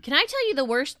 right? Can I tell you the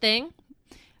worst thing?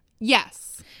 Yes.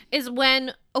 Is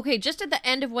when, okay, just at the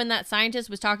end of when that scientist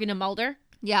was talking to Mulder.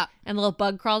 Yeah. And the little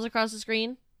bug crawls across the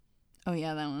screen. Oh,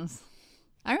 yeah, that was...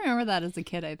 I remember that as a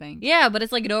kid, I think. Yeah, but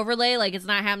it's like an overlay. Like, it's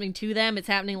not happening to them. It's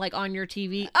happening, like, on your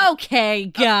TV. Okay,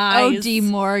 guys. Oh,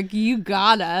 D-Morg, you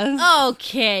got us.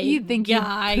 Okay, you think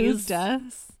guys. You pooped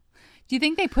us? Do you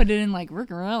think they put it in, like, we're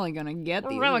really gonna get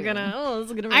these? We're really gonna... Oh, this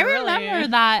is gonna be I really... remember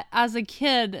that as a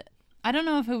kid. I don't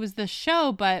know if it was the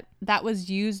show, but that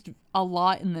was used a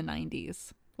lot in the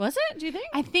 90s. Was it? Do you think?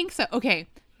 I think so. Okay,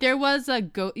 there was a...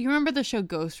 You remember the show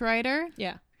Ghost Rider?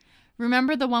 Yeah.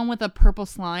 Remember the one with the purple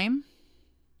slime?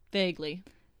 Vaguely.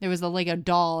 there was a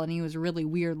doll, and he was really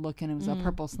weird looking. It was a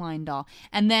purple slime doll.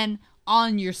 And then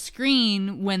on your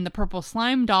screen, when the purple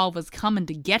slime doll was coming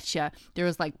to get you, there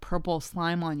was like purple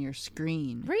slime on your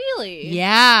screen. Really?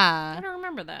 Yeah. I don't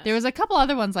remember that. There was a couple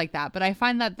other ones like that, but I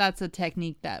find that that's a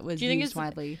technique that was used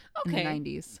widely in the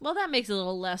 90s. Well, that makes it a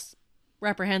little less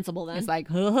reprehensible then. It's like,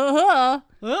 ha ha ha.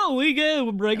 Oh,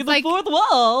 we're breaking the fourth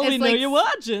wall. We know you're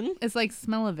watching. It's like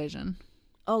smell-o-vision.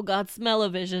 Oh, God,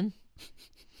 smell-o-vision.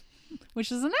 Which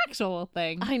is an actual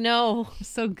thing. I know.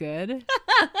 So good.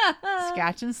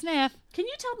 Scratch and sniff. Can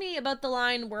you tell me about the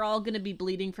line, we're all going to be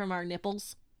bleeding from our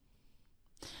nipples?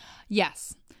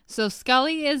 Yes. So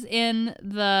Scully is in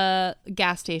the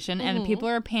gas station, and people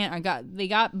are they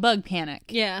got bug panic.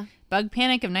 Yeah. Bug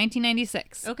panic of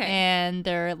 1996. Okay. And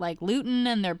they're like looting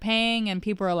and they're paying, and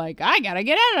people are like, I gotta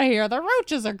get out of here. The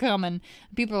roaches are coming.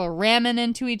 People are ramming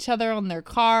into each other on their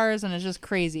cars, and it's just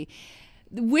crazy.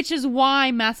 Which is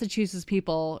why Massachusetts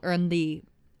people are in the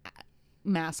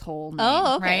mass hole name,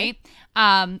 oh, okay.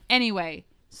 Right? Anyway,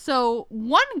 so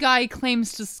one guy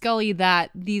claims to Scully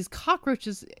that these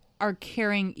cockroaches are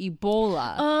carrying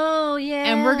Ebola. Oh,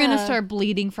 yeah. And we're going to start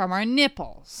bleeding from our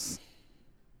nipples.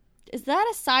 Is that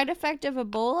a side effect of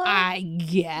Ebola? I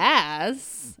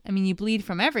guess. I mean, you bleed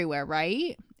from everywhere,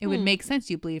 right? It would make sense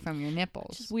you bleed from your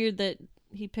nipples. It's just weird that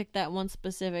he picked that one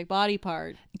specific body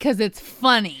part. Because it's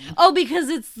funny. Oh, because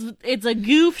it's a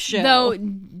goof show. Though,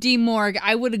 D. Morg,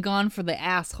 I would have gone for the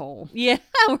asshole. Yeah,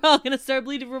 we're all going to start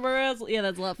bleeding from our asshole. Yeah,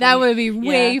 that's a lot That funnier. would be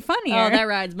way funnier. Oh, that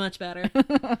ride's much better.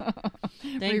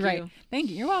 Thank you. Right. Thank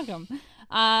you. You're welcome.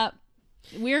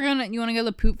 You want to go to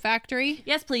the poop factory?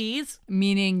 Yes, please.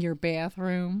 Meaning your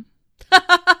bathroom.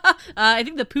 I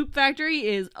think the poop factory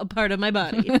is a part of my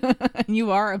body.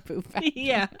 You are a poop factory.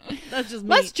 Yeah, that's just me.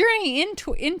 Let's journey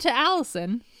into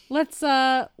Alison. Let's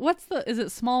is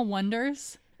it Small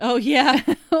Wonders? Oh yeah.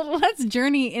 Let's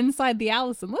journey inside the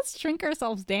Alison. Let's shrink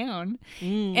ourselves down.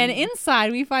 And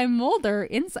inside we find Mulder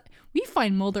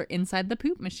inside the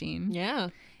poop machine. Yeah.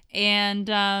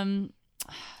 And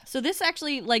so this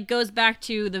actually goes back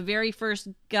to the very first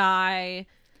guy,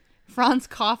 Franz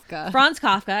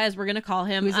Kafka, as we're gonna call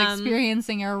him, who's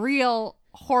experiencing a real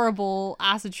horrible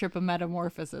acid trip of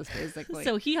metamorphosis, basically.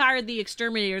 So he hired the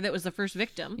exterminator that was the first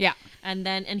victim. Yeah. And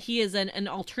he is an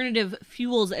alternative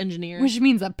fuels engineer. Which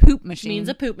means a poop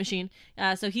machine.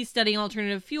 So he's studying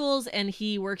alternative fuels, and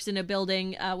he works in a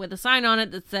building with a sign on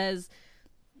it that says,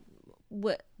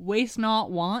 waste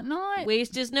not, want not?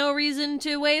 Waste is no reason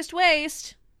to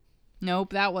waste.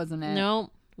 Nope, that wasn't it.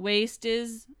 Nope. Waste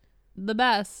is the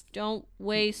best. Don't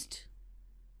waste.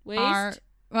 What?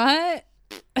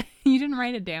 You didn't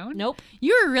write it down? Nope.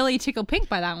 You were really tickled pink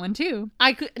by that one too.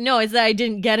 No, it's that I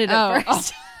didn't get it at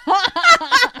first.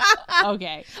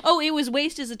 Okay. Oh, it was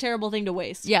waste is a terrible thing to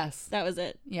waste. Yes. That was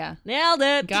it. Yeah. Nailed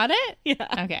it. Got it?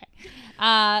 Yeah. Okay.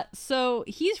 So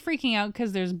he's freaking out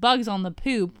because there's bugs on the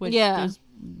poop. Because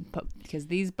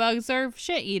these bugs are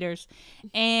shit eaters.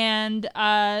 And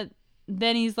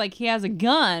then he's like, he has a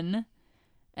gun.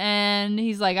 And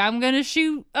he's like, I'm going to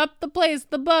shoot up the place.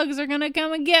 The bugs are going to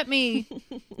come and get me.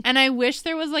 And I wish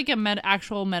there was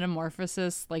actual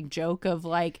metamorphosis joke of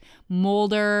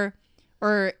Mulder,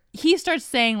 or he starts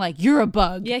saying you're a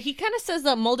bug. Yeah, he kind of says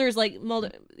that Mulder's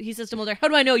he says to Mulder, how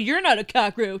do I know you're not a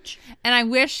cockroach? And I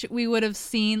wish we would have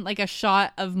seen a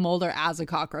shot of Mulder as a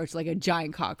cockroach, a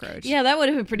giant cockroach. Yeah, that would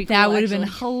have been pretty cool. That would have been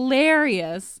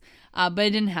hilarious. But it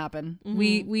didn't happen.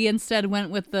 Mm-hmm. We instead went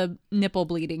with the nipple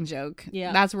bleeding joke.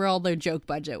 Yeah. That's where all their joke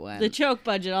budget went. The joke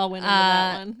budget all went into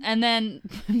that one. And then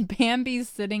Bambi's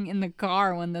sitting in the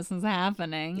car when this is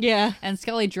happening. Yeah. And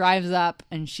Scully drives up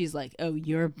and she's like, oh,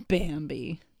 you're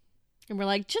Bambi. And we're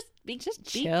like, just be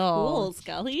chill. Cool,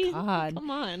 Scully. God. Come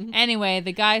on. Anyway,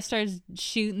 the guy starts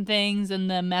shooting things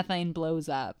and the methane blows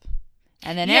up.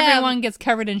 And then everyone gets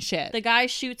covered in shit. The guy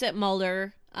shoots at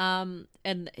Mulder.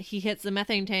 And he hits the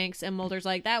methane tanks, and Mulder's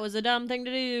like, that was a dumb thing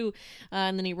to do.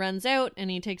 And then he runs out,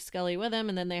 and he takes Scully with him,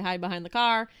 and then they hide behind the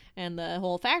car, and the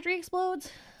whole factory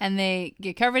explodes. And they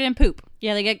get covered in poop.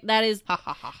 Yeah, that is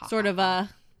sort of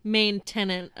a main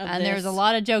tenet of and this. There's a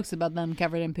lot of jokes about them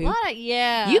covered in poop.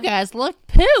 Yeah. You guys look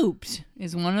pooped,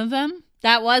 is one of them.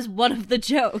 That was one of the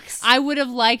jokes. I would have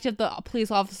liked if the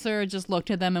police officer just looked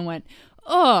at them and went,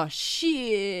 oh,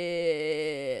 shit.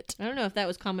 I don't know if that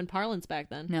was common parlance back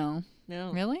then. No.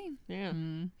 Really? Yeah.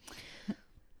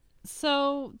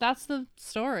 So that's the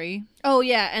story. Oh,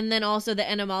 yeah. And then also the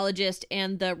entomologist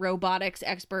and the robotics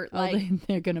expert,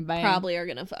 they're going to bang. Probably are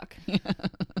going to fuck.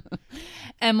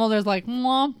 And Mulder's like,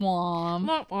 womp womp.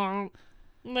 Womp womp.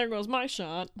 There goes my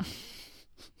shot.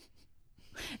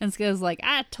 And Skillet's like,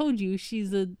 I told you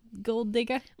she's a gold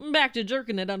digger. Back to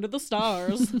jerking it under the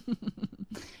stars.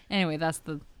 Anyway, that's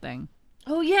the thing.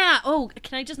 Oh, yeah. Oh,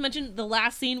 can I just mention the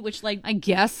last scene, which, like, I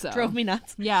guess so. drove me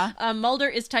nuts? Yeah. Mulder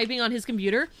is typing on his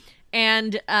computer,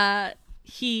 and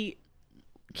he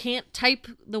can't type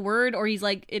the word, or he's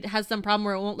like, it has some problem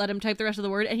where it won't let him type the rest of the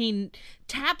word, and he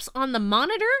taps on the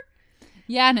monitor.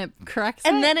 Yeah, and it corrects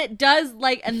and it. then it does,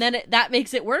 like, and then that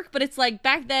makes it work, but it's like,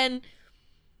 back then,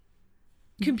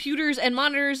 computers and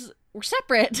monitors were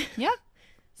separate. Yeah.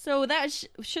 So that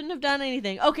shouldn't have done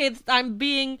anything. Okay, I'm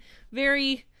being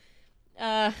very...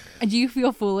 Do you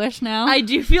feel foolish now? I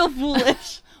do feel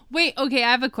foolish. Wait, okay,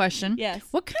 I have a question. Yes.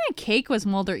 What kind of cake was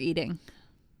Mulder eating?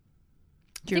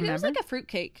 Do you remember? It was like a fruit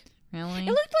cake. Really?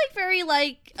 It looked like very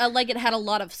like it had a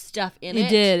lot of stuff in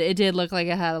it. It did look like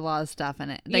it had a lot of stuff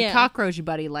in it. The cockroach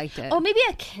buddy liked it. Oh, maybe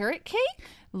a carrot cake?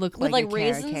 Looked with like a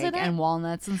raisins carrot cake in it? and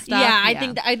walnuts and stuff. Yeah,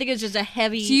 I think it's just a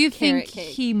heavy Do you carrot think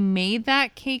cake. he made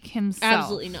that cake himself?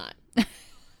 Absolutely not.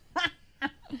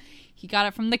 He got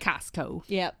it from the Costco.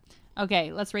 Yep.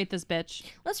 Okay, let's rate this bitch.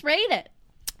 Let's rate it.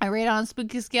 I rate it on a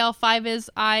spooky scale. 5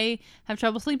 is I have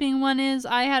trouble sleeping. 1 is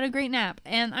I had a great nap.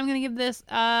 And I'm going to give this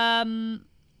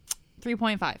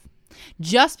 3.5.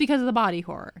 Just because of the body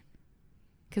horror.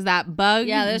 Because that bug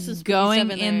this is going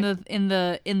in in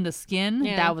the skin,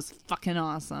 Yeah. that was fucking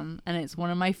awesome. And it's one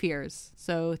of my fears.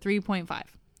 So 3.5. Nice.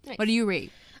 What do you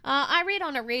rate? I rate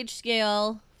on a rage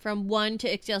scale from 1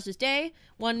 to Excelsis Day.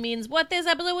 1 means, what, this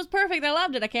episode was perfect. I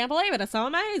loved it. I can't believe it. It's so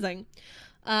amazing.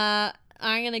 I'm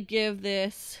going to give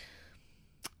this...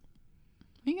 What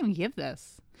are you going to give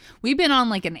this? We've been on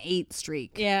like an 8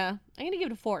 streak. Yeah. I'm going to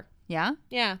give it a 4. Yeah?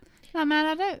 Yeah. Not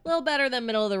mad at it. A little better than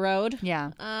middle of the road.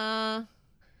 Yeah.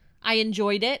 I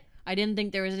enjoyed it. I didn't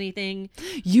think there was anything...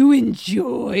 You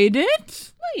enjoyed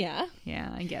it? Well, yeah.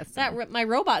 Yeah, I guess so. My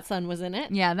robot son was in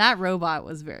it. Yeah, that robot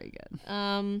was very good.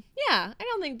 Yeah. I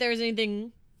don't think there's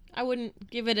anything... I wouldn't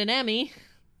give it an Emmy.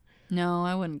 No,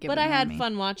 I wouldn't give it But an I had Emmy.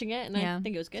 fun watching it, and Yeah. I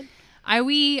think it was good. Are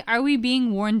we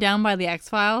being worn down by the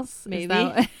X-Files?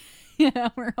 Maybe. Yeah,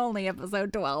 we're only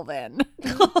episode 12 in.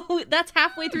 That's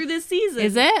halfway through this season.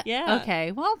 Is it? Yeah.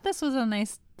 Okay. Well, this was a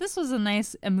nice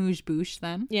amuse-bouche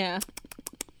then. Yeah.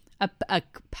 A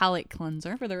palate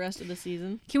cleanser. For the rest of the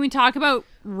season. Can we talk about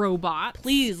robots?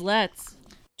 Please, let's.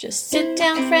 Just sit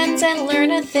down, friends, and learn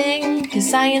a thing, 'cause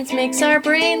science makes our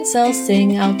brain cells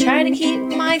sing. I'll try to keep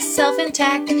myself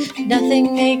intact.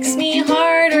 Nothing makes me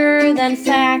harder than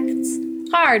facts.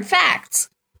 Hard facts.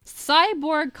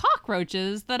 Cyborg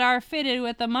cockroaches that are fitted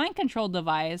with a mind control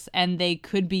device, and they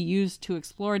could be used to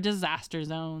explore disaster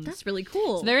zones. That's really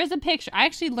cool. So there is a picture. I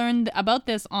actually learned about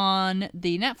this on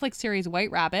the Netflix series White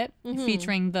Rabbit,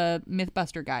 featuring the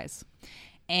Mythbuster guys.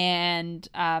 And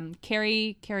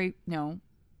Carrie, no.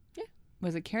 Yeah.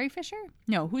 Was it Carrie Fisher?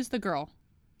 No, who's the girl?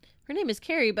 Her name is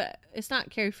Carrie, but it's not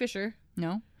Carrie Fisher.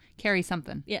 No? Carrie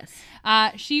something. Yes.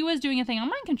 She was doing a thing on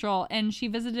mind control, and she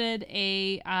visited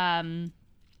a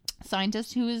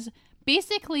scientist who is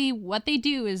basically, what they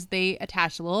do is they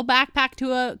attach a little backpack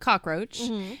to a cockroach,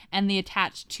 and they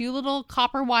attach 2 little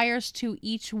copper wires to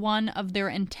each one of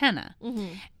their antenna.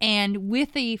 And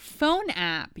with a phone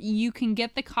app, you can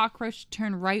get the cockroach to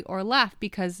turn right or left,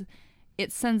 because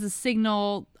it sends a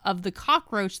signal of the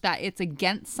cockroach that it's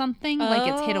against something,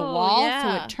 like it's hit a wall,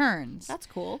 yeah. so it turns. That's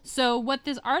cool. So what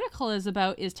this article is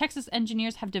about is Texas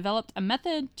engineers have developed a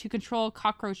method to control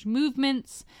cockroach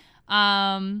movements,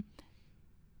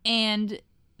 and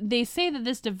they say that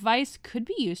this device could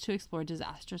be used to explore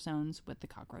disaster zones with the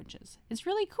cockroaches. It's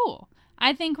really cool.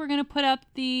 I think we're going to put up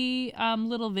the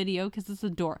little video because it's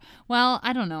adorable. Well,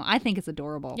 I don't know. I think it's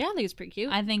adorable. Yeah, I think it's pretty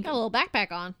cute. I think got a little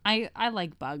backpack on. I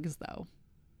like bugs, though.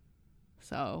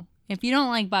 So if you don't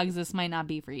like bugs, this might not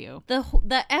be for you.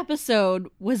 The episode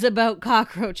was about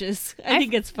cockroaches. I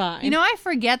think it's fine. You know, I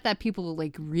forget that people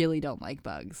like really don't like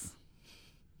bugs.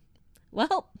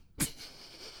 Well,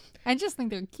 I just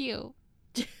think they're cute.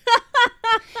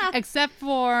 Except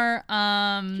for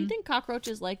do you think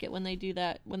cockroaches like it when they do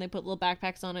that, when they put little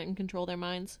backpacks on it and control their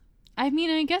minds? I mean,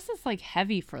 I guess it's like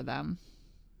heavy for them.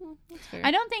 That's fair.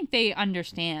 I don't think they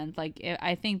understand. Like,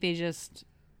 I think they just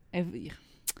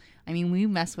I mean, we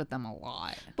mess with them a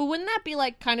lot. But wouldn't that be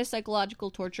like kind of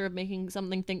psychological torture of making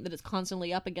something think that it's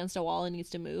constantly up against a wall and needs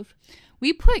to move?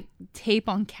 We put tape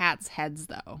on cats' heads,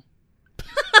 though.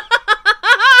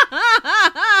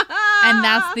 And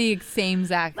that's the same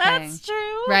exact thing. That's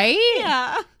true. Right?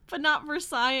 Yeah. But not for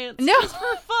science. No. Just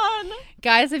for fun.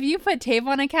 Guys, if you put tape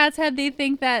on a cat's head, they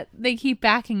think that they keep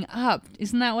backing up.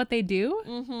 Isn't that what they do?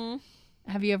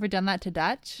 Mm-hmm. Have you ever done that to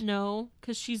Dutch? No,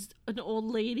 because she's an old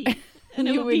lady. And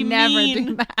it you would be never mean.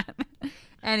 do that.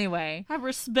 Anyway. Have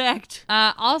respect.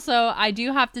 Also, I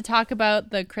do have to talk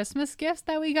about the Christmas gifts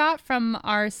that we got from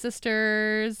our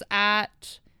sisters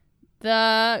at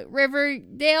the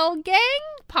Riverdale Gang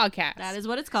podcast. That is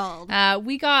what it's called.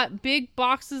 We got big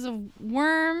boxes of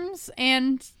worms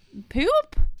and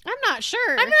poop. I'm not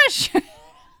sure.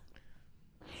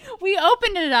 We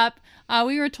opened it up.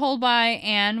 We were told by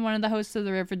Anne, one of the hosts of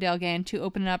the Riverdale Gang, to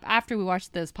open it up after we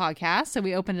watched this podcast. So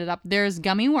we opened it up. There's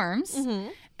gummy worms. Mm-hmm.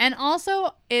 And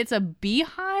also, it's a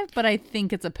beehive, but I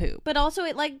think it's a poop. But also,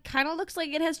 it kind of looks like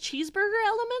it has cheeseburger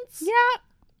elements. Yeah.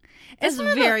 It's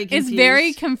very confused. It's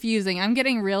very confusing. I'm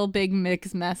getting real big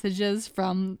mixed messages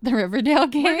from the Riverdale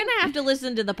Gang. We're going to have to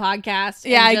listen to the podcast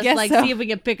and I guess so. See if we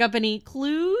can pick up any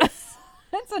clues.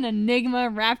 That's an enigma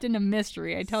wrapped in a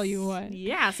mystery, I tell you what.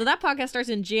 Yeah, so that podcast starts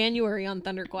in January on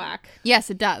Thunderquack. Yes,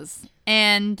 it does.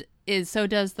 And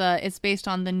it's based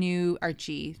on the new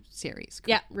Archie series.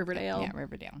 Yeah, Riverdale. Yeah,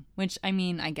 Riverdale. Which, I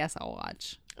guess I'll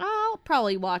watch. I'll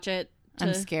probably watch it.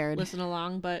 I'm scared. Listen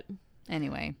along, but...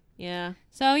 Anyway. Yeah.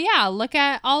 So, yeah, look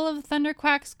at all of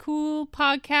Thunderquack's cool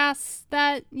podcasts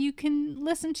that you can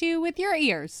listen to with your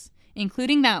ears,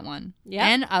 including that one. Yeah.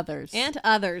 And others. And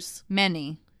others.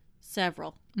 Many.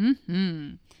 Several.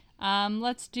 Mm-hmm.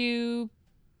 Let's do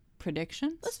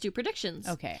predictions? Let's do predictions.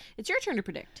 Okay. It's your turn to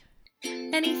predict.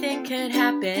 Anything could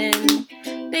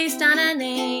happen based on a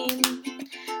name.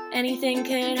 Anything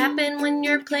could happen when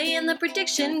you're playing the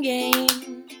prediction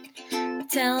game.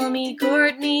 Tell me,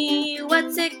 Courtney,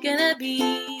 what's it gonna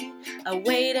be? A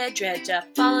way to dredge up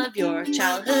all of your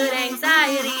childhood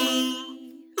anxiety.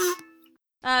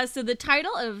 So the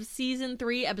title of Season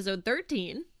 3, Episode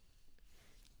 13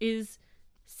 is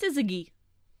Syzygy.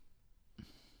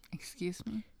 Excuse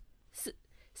me?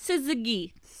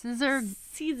 Syzygy.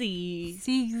 Syzygy.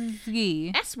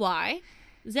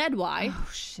 S-Y-Z-Y. Oh,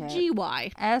 shit.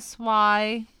 G-Y.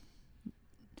 S-Y.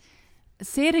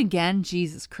 Say it again.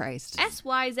 Jesus Christ.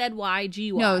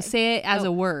 S-Y-Z-Y-G-Y. No, say it as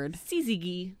a word.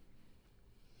 Syzygy.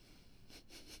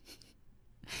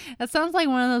 That sounds like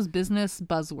one of those business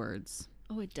buzzwords.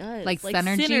 Oh, it does. Like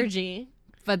synergy.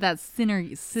 But that's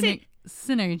synergy. Syzygy.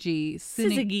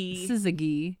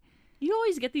 Syzygy. You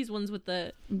always get these ones with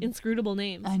the inscrutable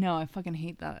names. I know. I fucking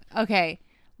hate that. Okay.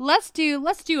 Let's do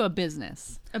a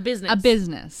business. A business. A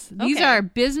business. These Okay. are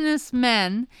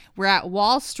businessmen. We're at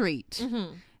Wall Street.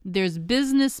 Mm-hmm. There's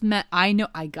businessmen. I know.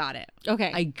 I got it.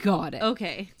 Okay. I got it.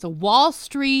 Okay. It's a Wall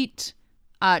Street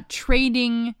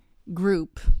trading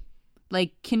group,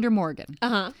 like Kinder Morgan.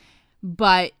 Uh-huh.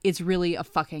 But it's really a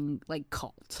fucking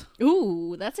cult.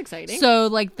 Ooh, that's exciting. So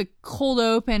the cold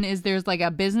open is there's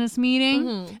a business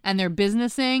meeting and they're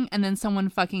businessing and then someone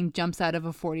fucking jumps out of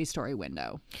a 40-story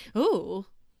window. Ooh.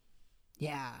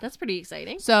 Yeah. That's pretty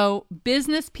exciting. So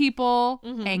business people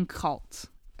and cult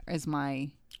is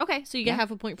my... Okay, so you get half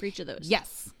a point for each of those.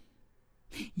 Yes.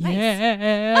 Nice.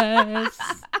 Yes.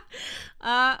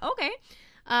 Okay.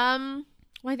 Well, I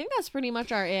think that's pretty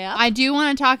much our app. I do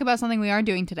want to talk about something we are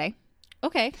doing today.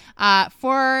 Okay.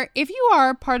 If you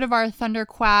are part of our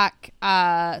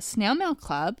Thunderquack snail mail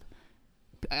club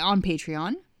on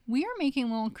Patreon, we are making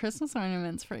little Christmas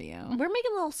ornaments for you. We're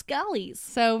making little skellies.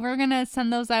 So we're going to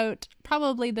send those out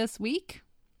probably this week.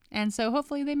 And so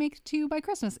hopefully they make it to you by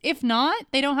Christmas. If not,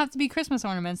 they don't have to be Christmas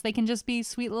ornaments. They can just be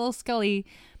sweet little Scully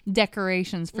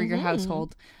decorations for your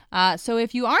household. So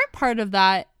if you aren't part of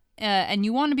that and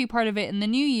you want to be part of it in the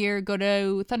new year, go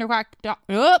to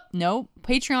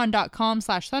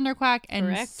patreon.com/Thunderquack and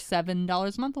Correct.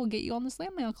 $7 a month will get you on the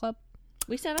Slam Mail Club.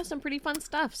 We sent out some pretty fun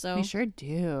stuff, so We sure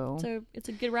do. so it's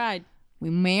a good ride. We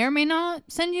may or may not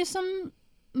send you some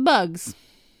bugs.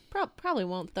 Probably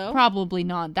won't, though. Probably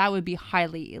not. That would be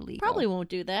highly illegal. Probably won't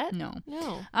do that. No.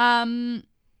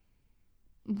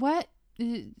 What?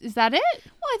 Is that it?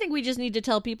 Well, I think we just need to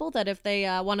tell people that if they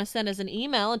want to send us an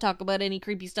email and talk about any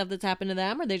creepy stuff that's happened to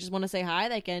them, or they just want to say hi,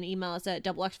 they can email us at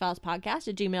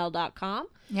xfilespodcast@gmail.com.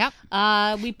 Yep.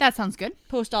 That sounds good.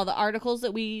 Post all the articles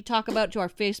that we talk about to our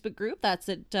Facebook group. That's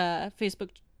at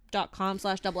facebook.com/xfiles.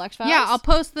 Yeah, I'll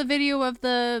post the video of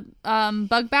the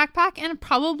bug backpack and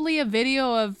probably a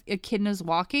video of Echidna's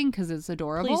walking because it's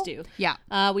adorable. Please do. Yeah.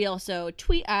 We also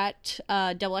tweet at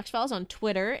XFiles on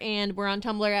Twitter, and we're on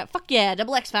Tumblr at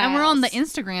XFiles. And we're on the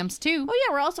Instagrams too. Oh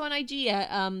yeah, we're also on IG at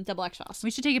XFiles.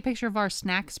 We should take a picture of our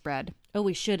snack spread. Oh,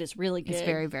 we should. It's really good. It's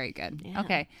very, very good. Yeah.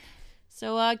 Okay.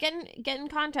 So get in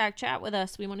contact, chat with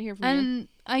us. We want to hear from you. And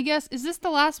I guess, is this the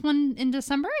last one in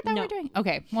December that No. we're doing?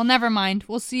 Okay. Well, never mind.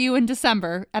 We'll see you in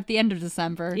December, at the end of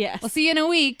December. Yes. We'll see you in a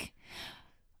week.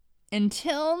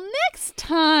 Until next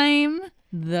time,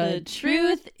 the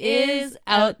truth is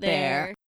out there.